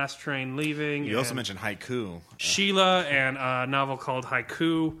and Last Train Leaving. You also mentioned Haiku. Sheila and a novel called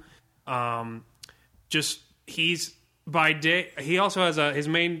Haiku. He also has his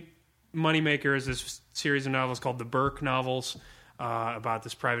main moneymaker is this series of novels called the Burke novels about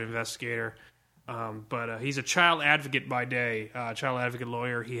this private investigator. But he's a child advocate by day, child advocate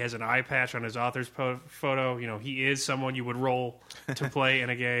lawyer. He has an eye patch on his author's photo. He is someone you would roll to play in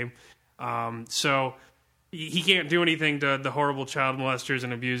a game. So he can't do anything to the horrible child molesters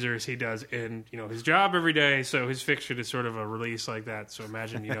and abusers he does in his job every day. So his fiction is sort of a release like that. So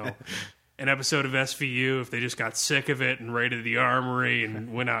imagine an episode of SVU if they just got sick of it and raided the armory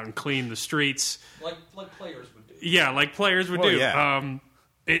and went out and cleaned the streets, like players would do. Yeah, like players would do. Yeah.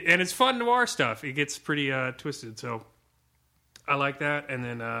 And it's fun noir stuff. It gets pretty twisted. So I like that. And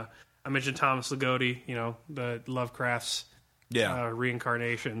then I mentioned Thomas Ligotti, the Lovecraft's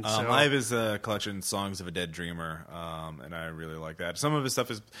reincarnation. I have his collection, Songs of a Dead Dreamer, and I really like that. Some of his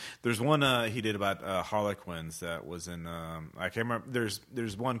stuff is... There's one he did about Harlequins that was in... I can't remember.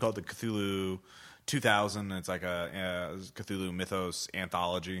 There's one called the Cthulhu 2000. It's like a Cthulhu mythos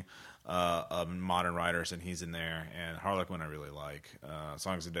anthology of modern writers, and he's in there. And Harlequin I really like.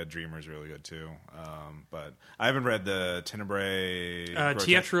 Songs of a Dead Dreamer is really good too. But I haven't read the Tenebrae...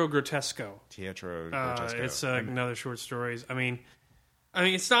 Teatro Grotesco. Teatro Grotesco. It's another short stories. I mean,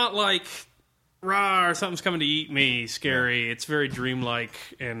 it's not like rah, something's coming to eat me, scary. Yeah. It's very dreamlike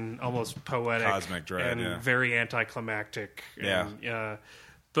and almost poetic, cosmic dread, and very anticlimactic. Yeah. And,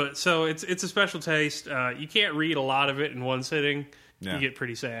 but so it's a special taste. You can't read a lot of it in one sitting. Yeah. You get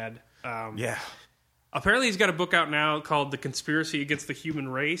pretty sad. Apparently he's got a book out now called The Conspiracy Against the Human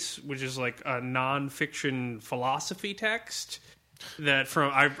Race, which is like a non-fiction philosophy text that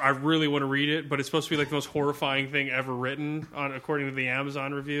I really want to read it, but it's supposed to be like the most horrifying thing ever written according to the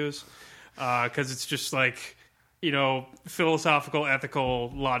Amazon reviews, because it's just like, philosophical,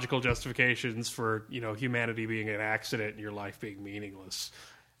 ethical, logical justifications for, humanity being an accident and your life being meaningless.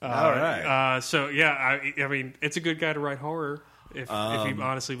 All right. So yeah, I mean, it's a good guy to write horror. If he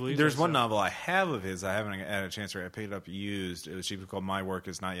honestly believes there's one novel I have of his I haven't had a chance to read. I picked it up used. It was cheap, called My Work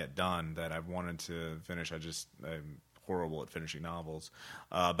Is Not Yet Done, that I've wanted to finish. I'm horrible at finishing novels,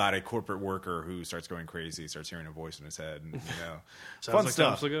 about a corporate worker who starts going crazy, starts hearing a voice in his head, and Sounds fun like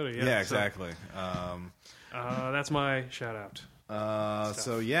stuff. Ligotti, yeah, exactly. That's my shout out.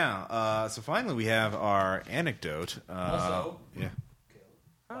 So finally we have our anecdote. Also,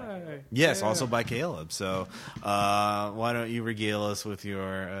 Hi. Yes, Yeah. also by Caleb. So why don't you regale us with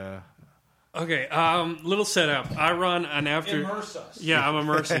your... Okay, little setup. I run an after... Immerse us. Yeah, I'm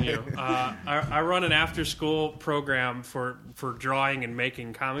immersing you. I run an after-school program for drawing and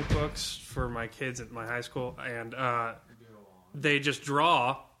making comic books for my kids at my high school, and they just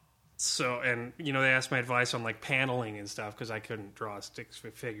draw. So, and they asked my advice on like paneling and stuff because I couldn't draw a stick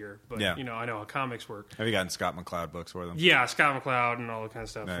figure, but I know how comics work. Have you gotten Scott McCloud books for them? Yeah, Scott McCloud and all that kind of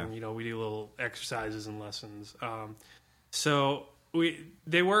stuff. Yeah. And we do little exercises and lessons. So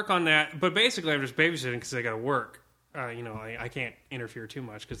they work on that, but basically I'm just babysitting because they got to work. I can't interfere too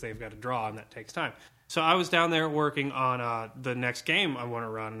much because they've got to draw, and that takes time. So I was down there working on the next game I want to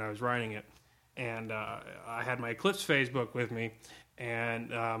run, and I was writing it, and I had my Eclipse phase book with me. And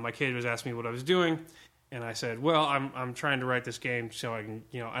my kid was asking me what I was doing, and I said, "Well, I'm trying to write this game so I can,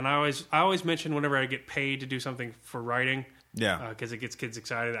 And I always mention whenever I get paid to do something for writing, because it gets kids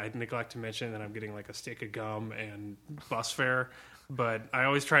excited. I neglect to mention that I'm getting like a stick of gum and bus fare, but I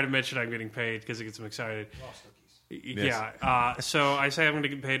always try to mention I'm getting paid because it gets them excited. Yeah. So I say I'm going to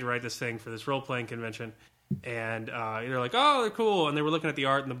get paid to write this thing for this role playing convention. And they're like, oh, they're cool. And they were looking at the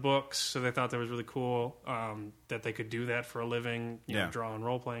art in the books, so they thought that was really cool that they could do that for a living, draw and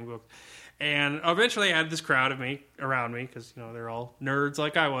role-playing books. And eventually I had this crowd of me around me because, they're all nerds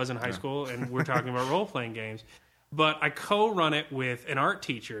like I was in high school, and we're talking about role-playing games. But I co-run it with an art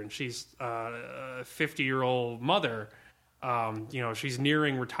teacher, and she's a 50-year-old mother. She's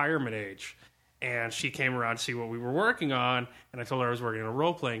nearing retirement age. And she came around to see what we were working on, and I told her I was working on a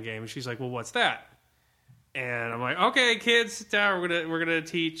role-playing game. And she's like, well, what's that? And I'm like, okay, kids, sit down. We're gonna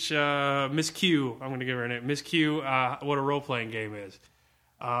teach Miss Q. I'm gonna give her a name, Miss Q. What a role playing game is.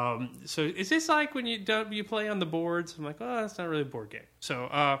 So is this like when you play on the boards? I'm like, oh, that's not really a board game. So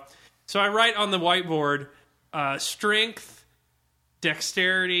I write on the whiteboard strength,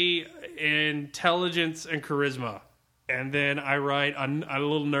 dexterity, intelligence, and charisma, and then I write a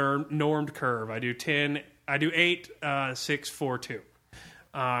little normed curve. I do 8, 6, 4, 2.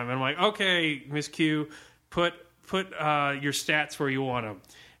 And I'm like, okay, Miss Q. Put your stats where you want them.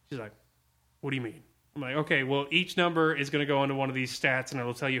 She's like, what do you mean? I'm like, okay, well, each number is going to go into one of these stats, and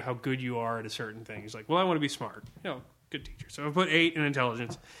it'll tell you how good you are at a certain thing. He's like, well, I want to be smart. Good teacher. So I put 8 in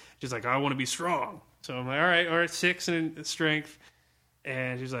intelligence. She's like, I want to be strong. So I'm like, all right, 6 in strength.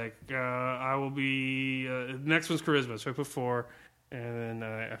 And she's like, I will be... the next one's charisma. So I put 4, and then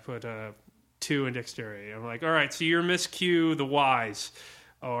I put 2 in dexterity. I'm like, all right, so you're Miss Q, the wise.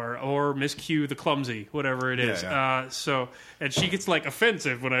 Or Miss Q the clumsy, whatever it is. Yeah. And she gets like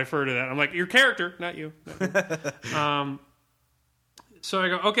offensive when I refer to that. I'm like, your character, not you. So I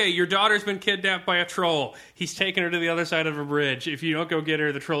go, okay, your daughter's been kidnapped by a troll. He's taken her to the other side of a bridge. If you don't go get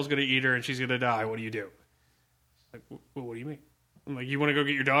her, the troll's going to eat her and she's going to die. What do you do? Like, well, what do you mean? I'm like, you want to go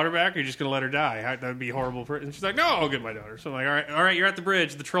get your daughter back, or you're just going to let her die? That would be horrible. And she's like, no, I'll get my daughter. So I'm like, all right, you're at the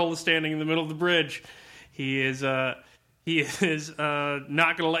bridge. The troll is standing in the middle of the bridge. He is not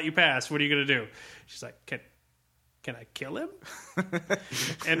going to let you pass. What are you going to do? She's like, can I kill him?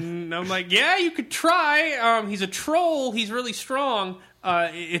 And I'm like, yeah, you could try. He's a troll. He's really strong.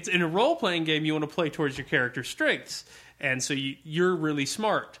 It's in a role-playing game. You want to play towards your character's strengths. And so you're really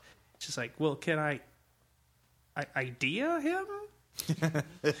smart. She's like, well, can I idea him?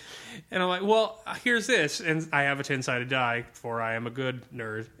 And I'm like, well, here's this. And I have a 10-sided die, for I am a good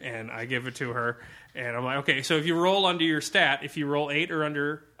nerd. And I give it to her. And I'm like, okay, so if you roll under your stat, if you roll 8 or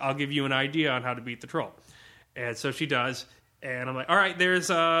under, I'll give you an idea on how to beat the troll. And so she does. And I'm like, all right, there's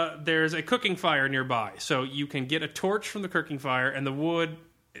a cooking fire nearby. So you can get a torch from the cooking fire, and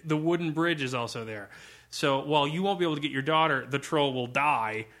the wooden bridge is also there. So while you won't be able to get your daughter, the troll will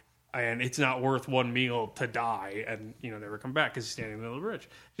die, and it's not worth one meal to die and, never come back because he's standing in the middle of the bridge.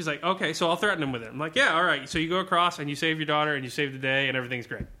 She's like, okay, so I'll threaten him with it. I'm like, yeah, all right. So you go across, and you save your daughter, and you save the day, and everything's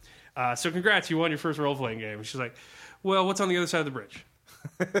great. So congrats, you won your first role-playing game. She's like, well, what's on the other side of the bridge?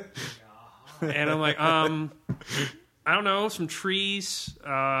 And I'm like, I don't know, some trees,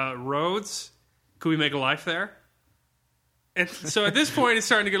 roads. Could we make a life there? And so at this point, it's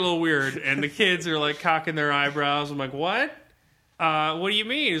starting to get a little weird, and the kids are like cocking their eyebrows. I'm like, what? What do you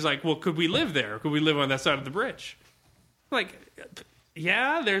mean? He's like, well, could we live there? Could we live on that side of the bridge? I'm like,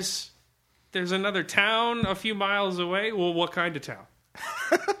 yeah, there's another town a few miles away. Well, what kind of town?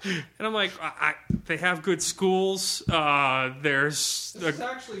 And I'm like, they have good schools. This is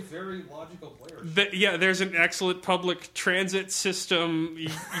actually very logical players. There's an excellent public transit system.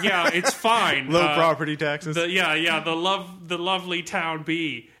 Yeah, it's fine. Low property taxes. The lovely town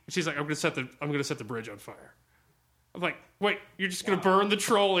B. And she's like, I'm gonna set the bridge on fire. I'm like, wait, you're just gonna burn the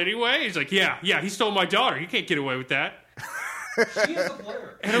troll anyway? He's like, yeah, he stole my daughter. You can't get away with that. She is a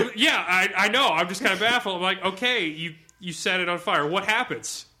player. And I know. I'm just kind of baffled. I'm like, okay, you set it on fire. What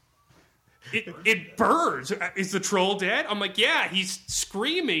happens? It burns. Is the troll dead? I'm like, yeah, he's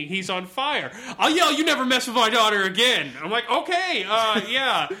screaming. He's on fire. I'll yell, you never mess with my daughter again. I'm like, okay,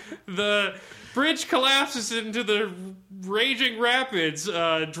 yeah. The bridge collapses into the raging rapids.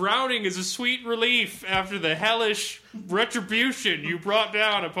 Drowning is a sweet relief after the hellish retribution you brought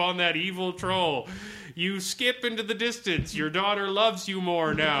down upon that evil troll. You skip into the distance. Your daughter loves you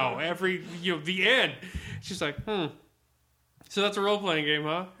more now. The end. She's like, So that's a role-playing game,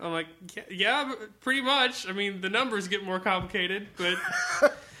 huh? I'm like, yeah, pretty much. I mean, the numbers get more complicated, but...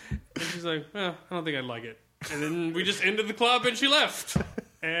 And she's like, well, I don't think I'd like it. And then we just ended the club, and she left.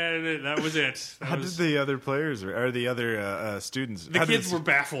 And that was it. How did the other players, or the other students... The kids were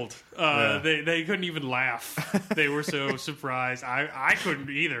baffled. They couldn't even laugh. They were so surprised. I couldn't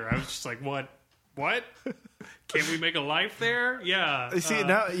either. I was just like, what? Can we make a life there? Yeah. See,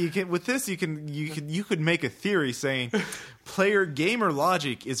 now you can with this you could make a theory saying player gamer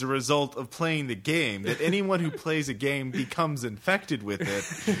logic is a result of playing the game, that anyone who plays a game becomes infected with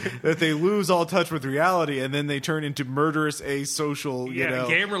it, that they lose all touch with reality and then they turn into murderous asocial,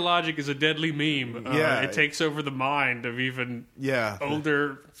 gamer logic is a deadly meme. It takes over the mind of even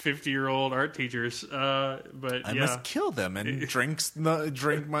older 50-year-old art teachers. But I must kill them and drink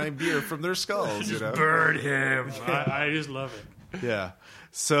my beer from their skulls, Just burn him. I just love it. Yeah.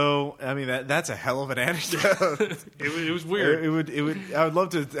 So I mean that's a hell of an anecdote. It was weird. I would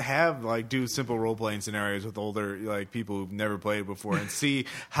love to have do simple role playing scenarios with older people who've never played before and see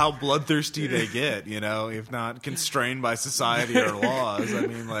how bloodthirsty they get. If not constrained by society or laws. I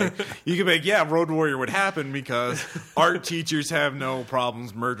mean, you could make Road Warrior would happen because art teachers have no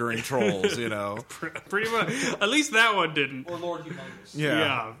problems murdering trolls. Pretty much. At least that one didn't. Or Lord Humongous.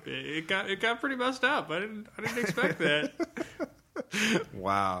 Yeah. It got pretty messed up. I didn't expect that.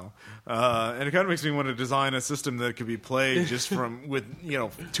 Wow. And it kind of makes me want to design a system that could be played just with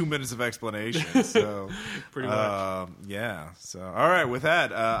 2 minutes of explanation. So pretty much. Yeah. So all right. With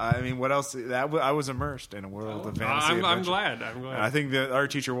that, what else? I was immersed in a world of fantasy. I'm glad. I think that our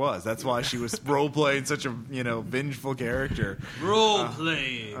teacher was. That's why she was role playing such a vengeful character. Role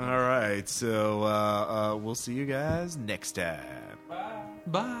playing. All right. So we'll see you guys next time.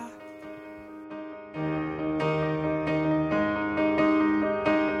 Bye.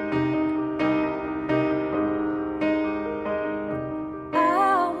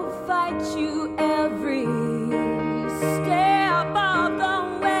 You every step of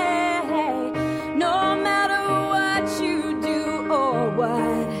the way, no matter what you do or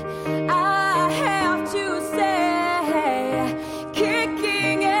what I have to say,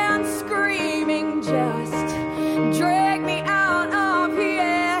 kicking and screaming, just drag me out of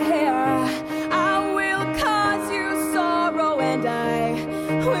here. I will cause you sorrow and I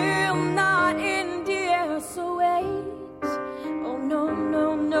will not endure, so wait.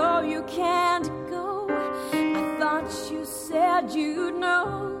 Oh no, you can't go. I thought you said you'd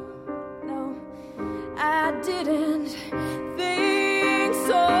know. No, I I didn't think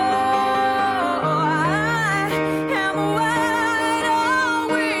so. I am wide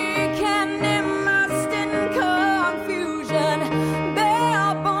awake and immersed in confusion,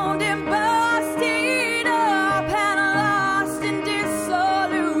 bare-boned and busted up and lost in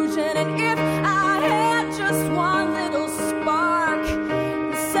disillusion. And if I had just one little spark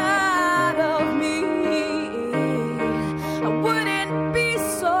inside of me, I wouldn't be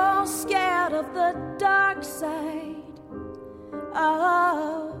so scared of the dark side of